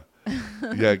 Yeah.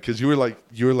 Yeah, because you were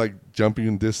like jumping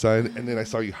on this side, and then I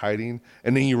saw you hiding,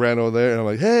 and then you ran over there, and I'm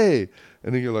like, hey,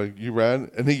 and then you're like, you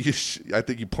ran, and then I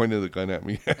think you pointed the gun at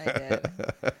me. I did.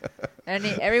 And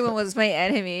everyone was my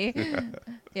enemy.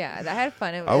 Yeah, I had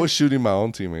fun. I was shooting my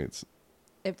own teammates.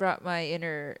 It brought my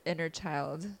inner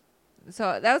child.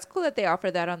 So that was cool that they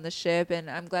offered that on the ship, and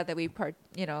I'm glad that we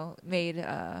made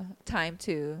time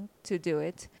to do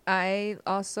it. I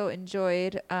also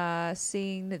enjoyed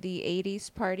seeing the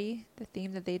 80s party, the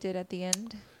theme that they did at the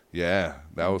end. Yeah,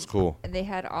 that was cool. And they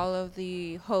had all of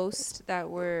the hosts that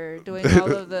were doing all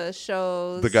of the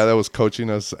shows. The guy that was coaching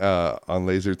us on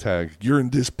laser tag, you're in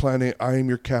this planet, I am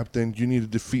your captain, you need to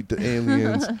defeat the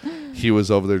aliens. He was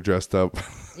over there dressed up.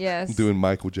 Yes. Doing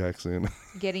Michael Jackson.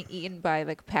 Getting eaten by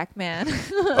like Pac-Man.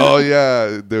 Oh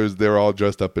yeah, they were all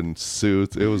dressed up in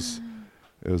suits. It was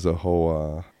a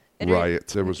whole riot.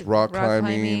 There was rock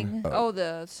climbing. The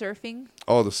surfing.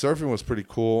 Oh, the surfing was pretty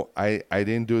cool. I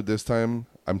didn't do it this time.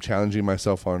 I'm challenging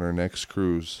myself on our next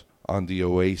cruise on the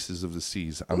Oasis of the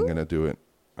Seas. I'm going to do it.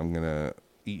 I'm going to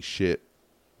eat shit,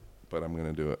 but I'm going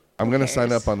to do it. I'm going to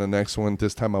sign up on the next one.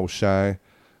 This time I was shy.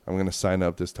 I'm going to sign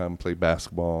up this time and play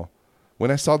basketball.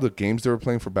 When I saw the games they were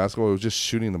playing for basketball, it was just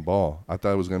shooting the ball. I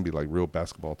thought it was going to be like real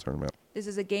basketball tournament. This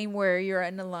is a game where you're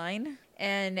in a line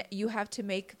and you have to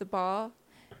make the ball.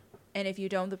 And if you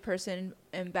don't, the person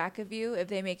in back of you, if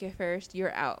they make it first,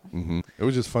 you're out. Mm-hmm. It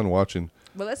was just fun watching.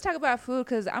 But let's talk about food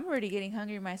because I'm already getting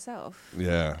hungry myself.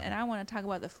 Yeah. And I want to talk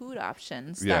about the food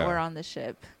options that were on the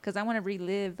ship because I want to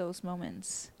relive those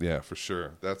moments. Yeah, for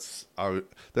sure. That's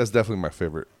definitely my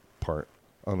favorite part.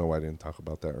 I don't know why I didn't talk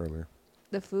about that earlier.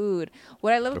 The food.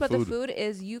 What I love about the food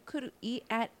is you could eat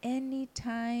at any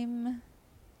time,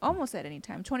 almost at any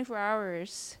time, 24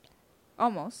 hours,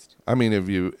 almost. I mean, if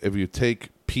you take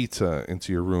pizza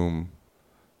into your room,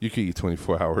 you could eat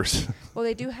 24 hours. Well,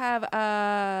 they do have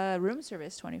room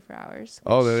service 24 hours.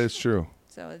 Oh, that is true.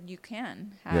 So you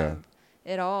can have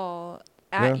it all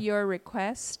at your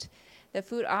request. The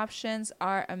food options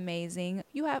are amazing.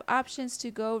 You have options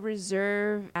to go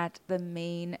reserve at the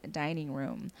main dining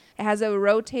room. It has a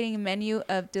rotating menu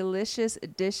of delicious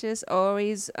dishes.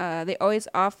 They always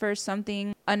offer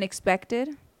something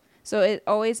unexpected. So it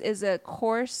always is a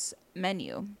course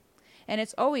menu. And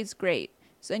it's always great.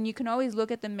 So and you can always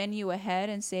look at the menu ahead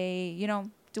and say,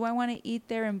 do I want to eat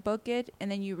there and book it?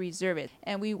 And then you reserve it.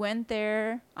 And we went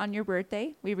there on your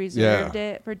birthday. We reserved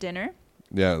it for dinner.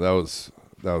 Yeah, that was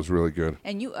really good.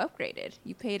 And you upgraded.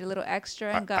 You paid a little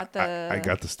extra and got the... I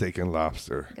got the steak and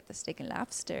lobster. Got the steak and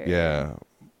lobster. Yeah.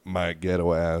 My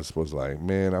ghetto ass was like,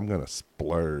 man, I'm going to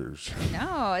splurge.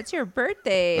 No, it's your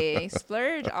birthday.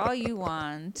 Splurge all you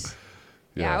want.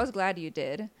 Yeah, I was glad you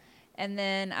did. And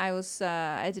then I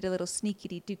did a little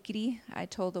sneakity dookity. I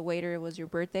told the waiter it was your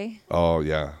birthday. Oh,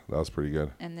 yeah. That was pretty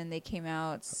good. And then they came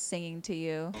out singing to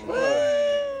you.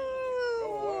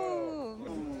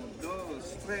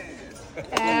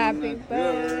 Happy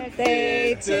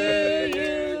birthday to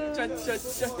you.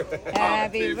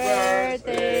 Happy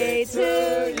birthday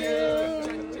to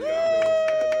you.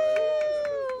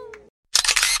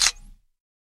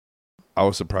 I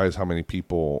was surprised how many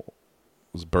people's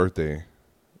birthday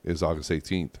is August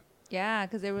 18th. Yeah,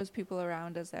 because there was people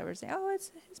around us that were saying, "Oh,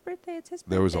 it's his birthday! It's his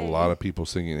birthday!" There was a lot of people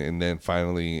singing, and then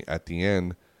finally at the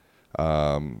end,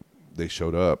 they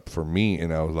showed up for me,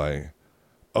 and I was like,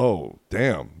 "Oh,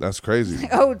 damn, that's crazy!"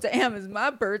 Oh, damn, it's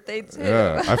my birthday too.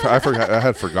 Yeah, I forgot. I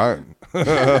had forgotten.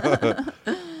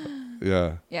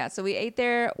 Yeah. Yeah. So we ate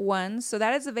there once. So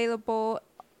that is available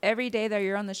every day that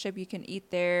you're on the ship. You can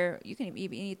eat there. You can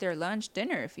even eat their lunch,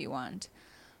 dinner if you want.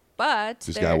 But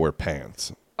Just gotta wear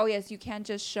pants. Oh yes, you can't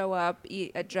just show up,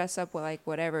 dress up with like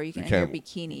whatever. You can wear a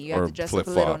bikini. You have to dress up a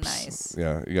little nice.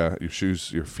 Yeah, your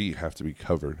shoes, your feet have to be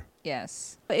covered.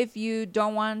 Yes. But if you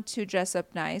don't want to dress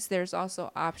up nice, there's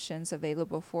also options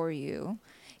available for you.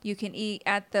 You can eat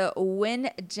at the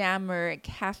Windjammer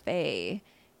Cafe.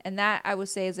 And that, I would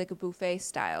say, is like a buffet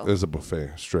style. There's a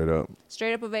buffet, straight up.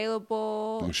 Straight up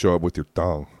available. You can show up with your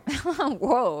thong.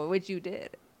 Whoa, which you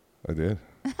did. I did.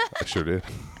 I sure did.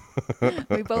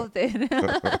 We both did.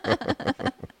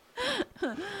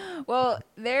 Well,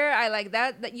 there I like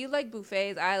that you like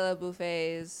buffets. I love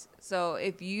buffets. So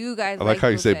if you guys I like how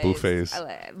you say buffets, buffets. I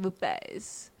like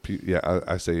buffets. Yeah,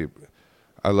 I say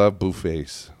I love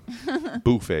buffets.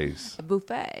 Buffets. A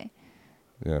buffet.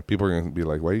 Yeah, people are gonna be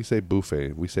like, "Why do you say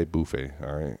buffet?" We say buffet.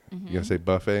 All right. You gotta say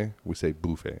buffet. We say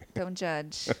buffet. Don't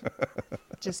judge.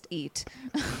 Just eat.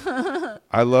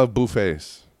 I love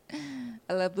buffets.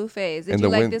 I love buffets. Did And you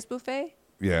the like wind- this buffet?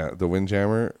 Yeah, the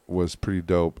Windjammer was pretty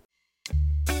dope.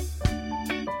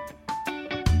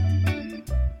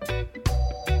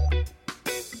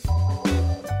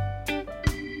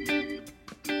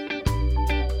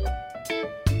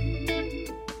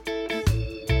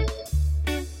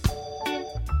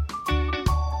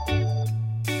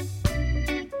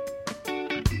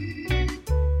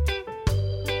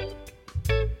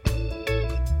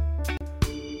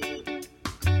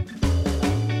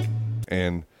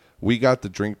 And we got the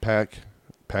drink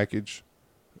package,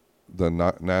 the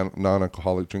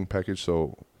non-alcoholic drink package,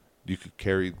 so you could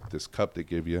carry this cup they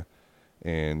give you,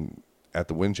 and at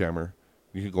the Windjammer,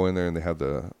 you could go in there and they have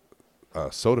the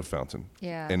soda fountain,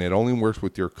 Yeah. and it only works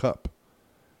with your cup.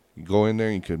 You go in there,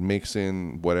 and you could mix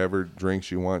in whatever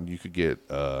drinks you want. You could get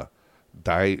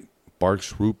Diet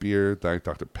Barks root beer, Diet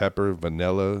Dr. Pepper,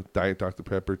 vanilla, Diet Dr.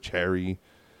 Pepper, cherry,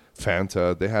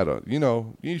 Fanta. They had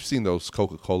you've seen those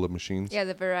Coca-Cola machines. Yeah,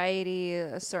 the variety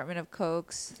assortment of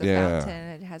Cokes, the Yeah.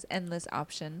 fountain, it has endless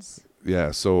options.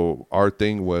 Yeah, so our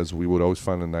thing was we would always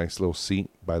find a nice little seat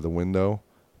by the window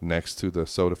next to the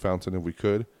soda fountain if we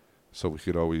could. So we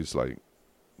could always like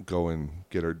go and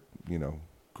get our,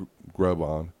 grub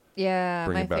on. Yeah,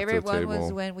 Bring my it back to favorite the one was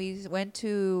table. when we went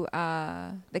to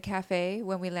the cafe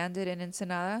when we landed in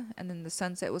Ensenada, and then the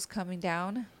sunset was coming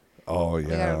down. Oh We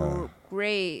got yeah. a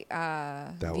great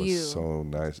That view. was so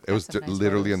nice. It Got was some nice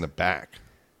literally photos. in the back.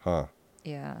 Huh?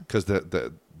 Yeah. Cuz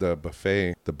the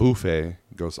buffet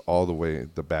goes all the way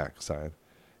the back side.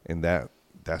 And that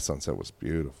sunset was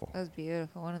beautiful. That was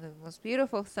beautiful. One of the most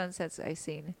beautiful sunsets I've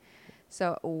seen.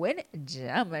 So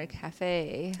Windjammer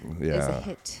Cafe is a Yeah.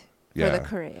 hit Yeah. for the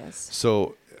Koreas.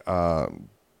 So,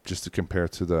 just to compare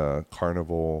to the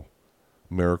Carnival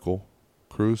Miracle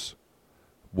cruise,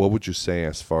 what would you say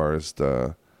as far as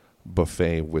the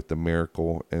buffet with the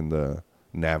Miracle and the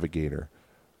Navigator?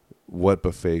 What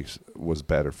buffet was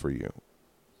better for you?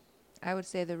 I would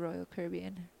say the Royal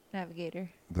Caribbean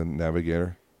Navigator. The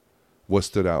Navigator? What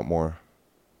stood out more?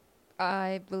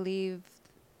 I believe,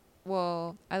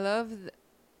 I love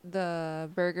the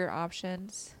burger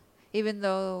options. Even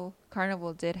though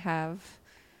Carnival did have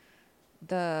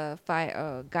the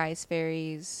Guy's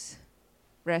Ferries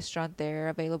restaurant there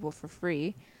available for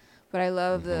free. But I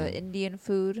love the Indian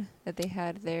food that they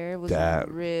had there. It was That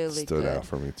really stood good. out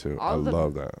for me too. All I the-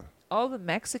 love that. All the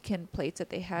Mexican plates that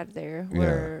they had there Yeah.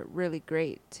 were really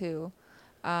great too.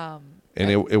 And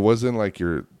it wasn't like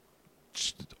your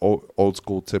old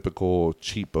school typical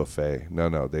cheap buffet.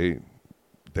 No, they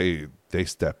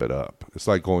step it up. It's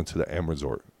like going to the M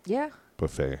Resort Yeah,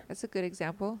 buffet. that's a good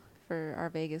example for our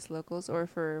Vegas locals or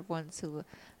for ones who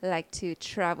like to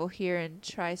travel here and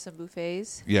try some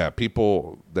buffets. Yeah,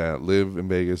 people that live in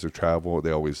Vegas or travel,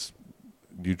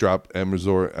 you drop M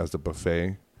Resort as the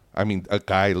buffet. I mean, a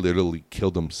guy literally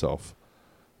killed himself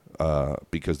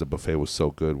because the buffet was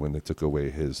so good when they took away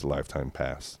his lifetime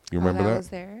pass. You remember that? Was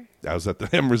there? I was at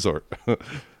the M Resort.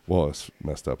 Well, it's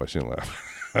messed up. I shouldn't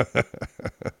laugh.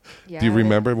 Yeah. Do you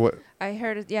remember what? I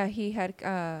heard it. Yeah, he had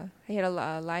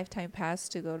a lifetime pass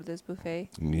to go to this buffet.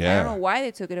 I don't know Yeah, why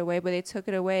they took it away, but they took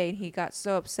it away, and he got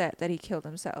so upset that he killed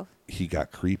himself. he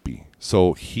got creepy.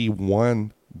 So he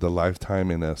won the lifetime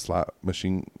in a slot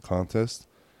machine contest,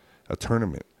 a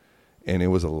tournament, and it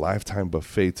was a lifetime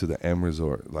buffet to the M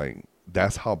Resort. Like,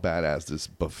 that's how badass this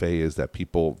buffet is that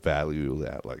people value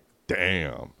that. Like,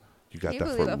 damn, you got Can that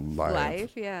you for believe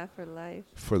life. Yeah, for life.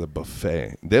 For the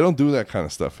buffet. They don't do that kind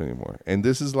of stuff anymore. And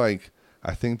this is like,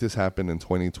 I think this happened in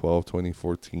 2012,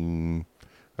 2014,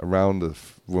 around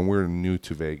when we were new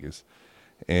to Vegas.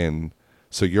 And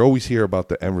so you always hear about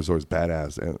the M Resort's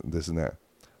badass and this and that.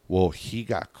 Well, he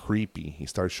got creepy. He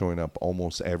started showing up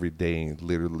almost every day,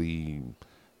 literally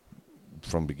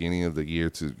from beginning of the year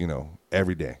to,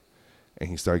 every day. And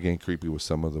he started getting creepy with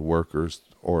some of the workers,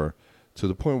 or to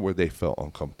the point where they felt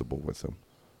uncomfortable with him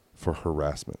for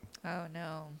harassment. Oh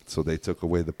no. So they took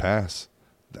away the pass.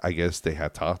 I guess they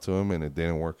had talked to him and it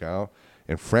didn't work out.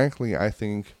 And frankly, I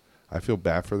feel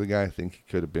bad for the guy. I think he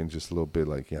could have been just a little bit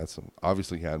like,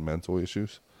 obviously he had mental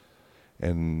issues.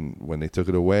 And when they took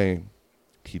it away,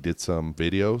 he did some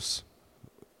videos.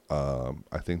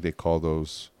 I think they call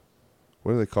those,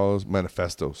 what do they call those?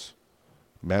 Manifestos.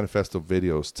 manifesto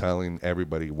videos telling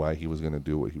everybody why he was going to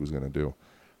do what he was going to do.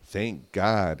 Thank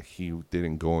God he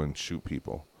didn't go and shoot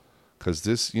people. Because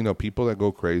this, people that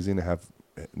go crazy and have,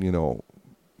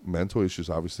 mental issues,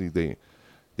 obviously they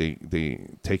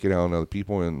take it out on other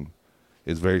people, and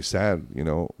it's very sad,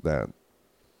 that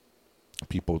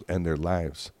people end their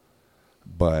lives.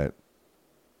 But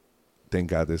thank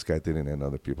God this guy didn't end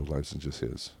other people's lives and just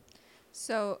his.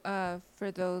 So,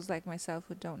 for those like myself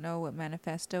who don't know what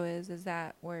manifesto is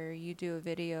that where you do a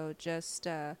video just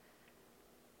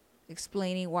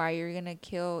explaining why you're going to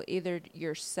kill either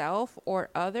yourself or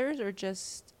others, or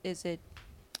just is it?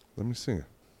 Let me see.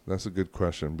 That's a good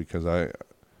question, because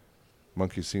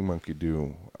monkey see, monkey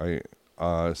do. It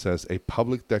says a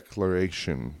public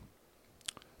declaration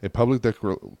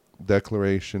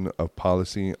of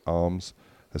policy, alms,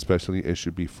 especially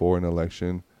issued before an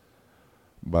election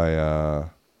by a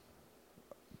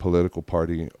political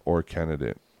party or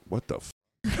candidate. What the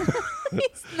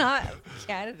He's not a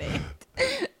candidate.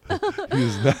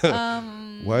 He's not.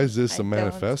 Why is this a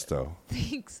manifesto?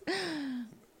 Thanks.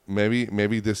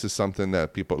 Maybe this is something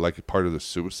that people, like part of the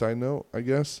suicide note, I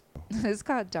guess. This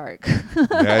got dark.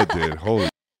 Yeah, it did. Holy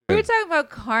We were talking about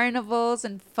carnivals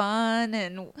and fun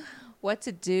and what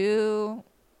to do.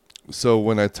 So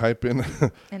when I type in...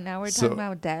 And now we're talking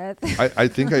about death. I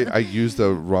think I used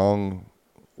the wrong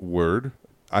word.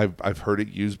 I've heard it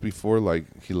used before,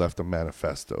 like he left a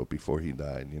manifesto before he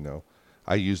died,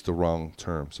 I used the wrong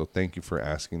term. So thank you for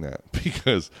asking that,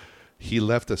 because he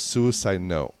left a suicide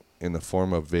note in the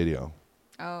form of video.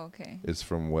 Oh, okay. Is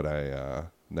from what I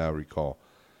now recall.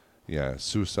 Yeah,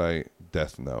 suicide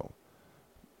death note.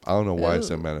 I don't know why it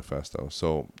said manifesto.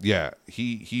 So yeah,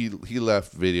 he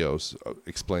left videos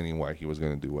explaining why he was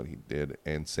going to do what he did,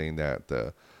 and saying that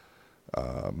the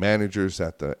managers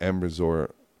at the M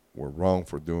Resort were wrong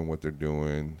for doing what they're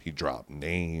doing. He dropped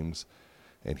names,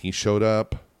 and he showed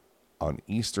up on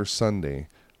Easter Sunday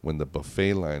when the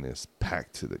buffet line is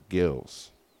packed to the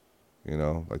gills.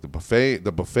 Like the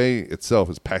buffet itself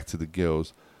is packed to the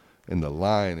gills, and the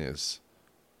line is.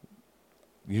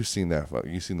 You've seen that.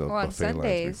 You've seen the buffet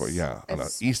lines before. Yeah, on an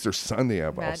Easter Sunday.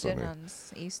 Imagine on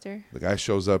Easter. The guy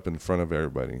shows up in front of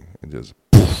everybody and just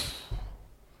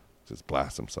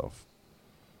blasts himself.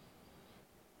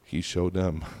 He showed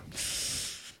them.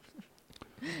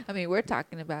 I mean, we're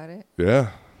talking about it. Yeah.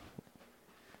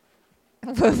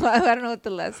 I don't know what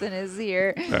the lesson is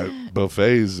here.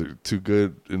 Buffets are too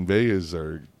good in Vegas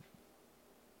are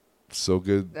so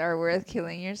good. Are worth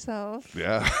killing yourself.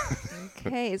 Yeah.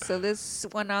 Okay, so this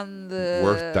one on the...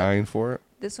 Worth dying for it?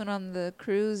 This one on the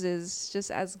cruise is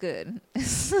just as good.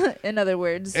 In other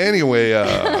words. Anyway.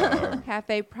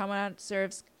 Cafe Promenade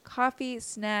serves coffee,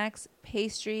 snacks,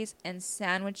 pastries, and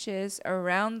sandwiches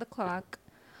around the clock.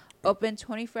 Open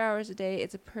 24 hours a day.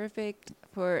 It's perfect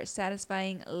for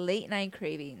satisfying late night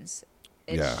cravings.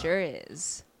 It sure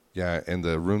is. Yeah, and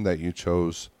the room that you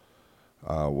chose,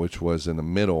 which was in the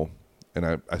middle, and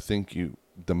I think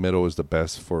the middle is the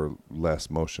best for less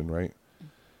motion, right?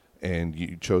 And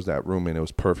you chose that room, and it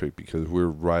was perfect because we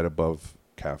were right above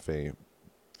Cafe.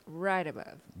 Right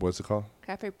above. What's it called?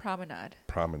 Cafe Promenade.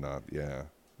 Promenade, yeah.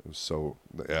 It was so,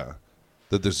 yeah.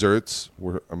 The desserts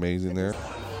were amazing there.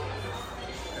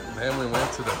 And then we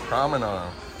went to the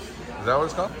Promenade. Is that what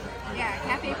it's called? Yeah,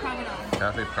 Cafe Promenade.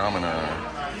 Cafe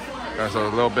Promenade. There's a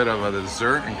little bit of a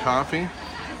dessert and coffee.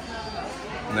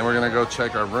 And then we're going to go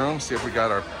check our room, see if we got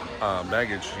our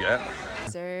baggage yet.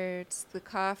 Desserts, the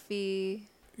coffee.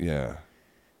 Yeah.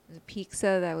 The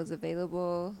pizza that was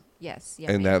available. Yes.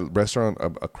 Yummy. And that restaurant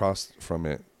across from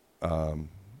it,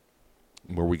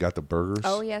 where we got the burgers.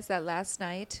 Oh, yes, that last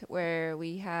night where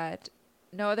we had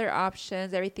no other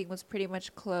options. Everything was pretty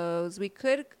much closed. We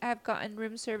could have gotten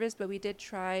room service, but we did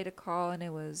try to call and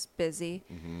it was busy.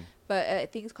 Mm-hmm. But I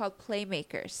think it's called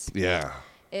Playmakers. Yeah.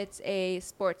 It's a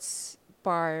sports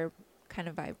bar kind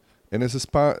of vibe. And it's a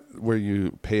spot where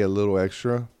you pay a little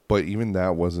extra, but even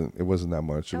that wasn't that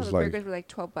much. It was the burgers were like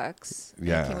 $12.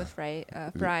 Yeah. It came with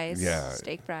fries. Yeah.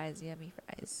 Steak fries, yummy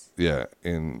fries. Yeah,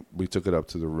 and we took it up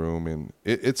to the room, and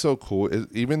it's so cool.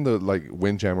 Even the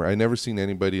Windjammer, I never seen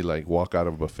anybody walk out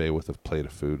of a buffet with a plate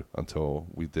of food until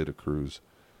we did a cruise,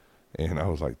 and I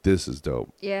was like, this is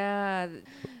dope. Yeah.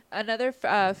 Another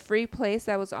free place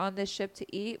that was on this ship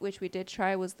to eat, which we did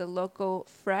try, was the Loco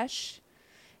Fresh.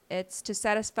 It's to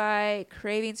satisfy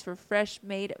cravings for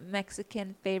fresh-made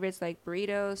Mexican favorites like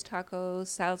burritos, tacos,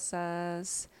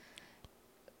 salsas.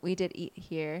 We did eat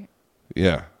here.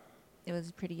 Yeah. It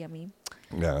was pretty yummy.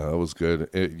 Yeah, that was good.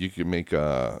 You could make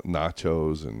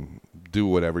nachos and do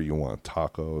whatever you want.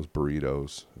 Tacos,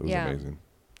 burritos. It was amazing.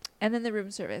 And then the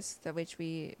room service, which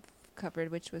we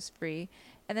covered, which was free.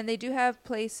 And then they do have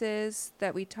places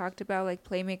that we talked about, like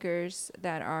playmakers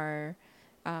that are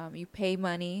you pay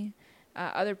money.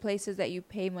 Other places that you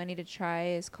pay money to try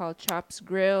is called Chops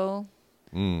Grill,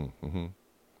 Mm-hmm.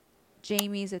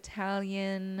 Jamie's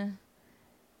Italian,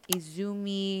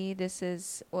 Izumi.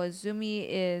 Izumi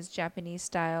is Japanese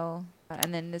style.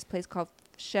 And then this place called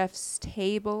Chef's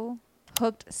Table,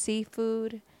 Hooked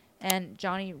Seafood, and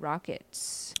Johnny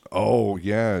Rockets. Oh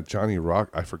yeah, Johnny Rock.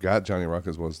 I forgot Johnny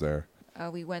Rockets was there.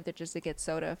 We went there just to get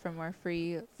soda from our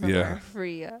free, Yeah.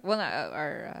 well, not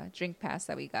our drink pass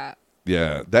that we got.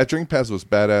 Yeah, that drink pass was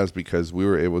badass because we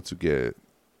were able to get.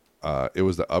 It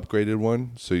was the upgraded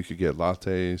one, so you could get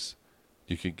lattes,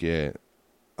 you could get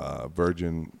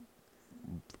virgin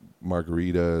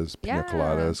margaritas, pina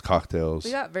coladas, cocktails.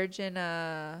 We got virgin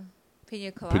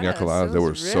pina coladas. Pina coladas, they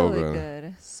were so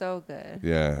good. So good.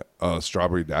 Yeah,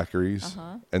 strawberry daiquiris.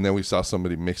 And then we saw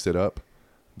somebody mix it up.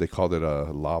 They called it a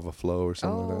lava flow or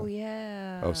something like that. Oh,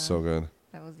 yeah. That was so good.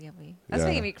 That was yummy. That's Yeah.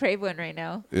 making me crave one right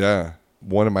now. Yeah.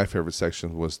 One of my favorite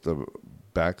sections was the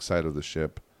back side of the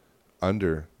ship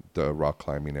under the rock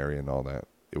climbing area and all that.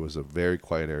 It was a very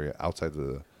quiet area outside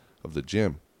of the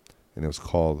gym, and it was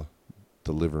called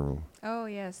the living room. Oh,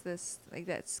 yes. This, like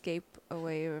that escape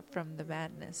away from the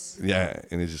madness. Yeah,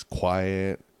 and it's just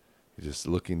quiet. You're just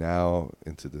looking out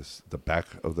into the back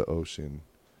of the ocean,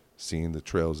 seeing the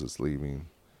trails it's leaving.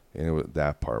 And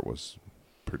that part was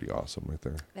pretty awesome right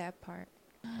there. That part.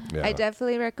 Yeah. I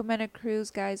definitely recommend a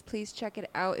cruise, guys. Please check it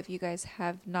out if you guys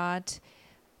have not.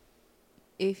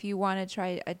 If you want to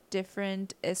try a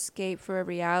different escape for a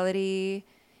reality,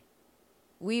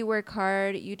 we work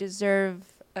hard. You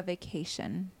deserve a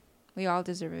vacation. We all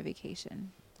deserve a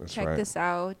vacation. That's Check right. this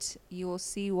out. You will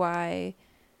see why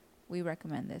we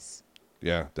recommend this.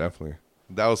 Yeah, definitely.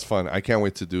 That was fun. I can't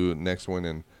wait to do next one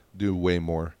and do way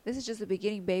more. This is just the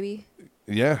beginning, baby.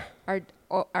 Yeah.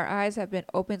 Our eyes have been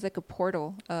opened. It's like a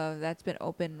portal that's been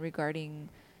opened regarding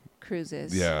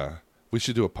cruises. Yeah. We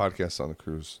should do a podcast on the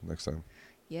cruise next time.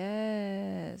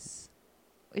 Yes.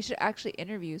 We should actually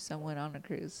interview someone on a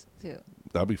cruise too.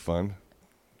 That'd be fun.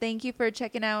 Thank you for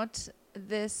checking out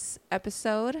this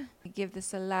episode. Give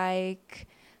this a like.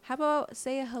 How about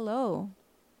say a hello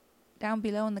down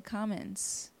below in the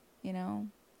comments? You know,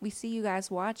 we see you guys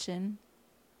watching.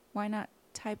 Why not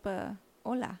type a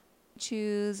hola?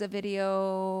 Choose a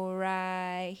video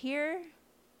right here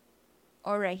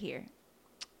or right here.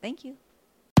 Thank you.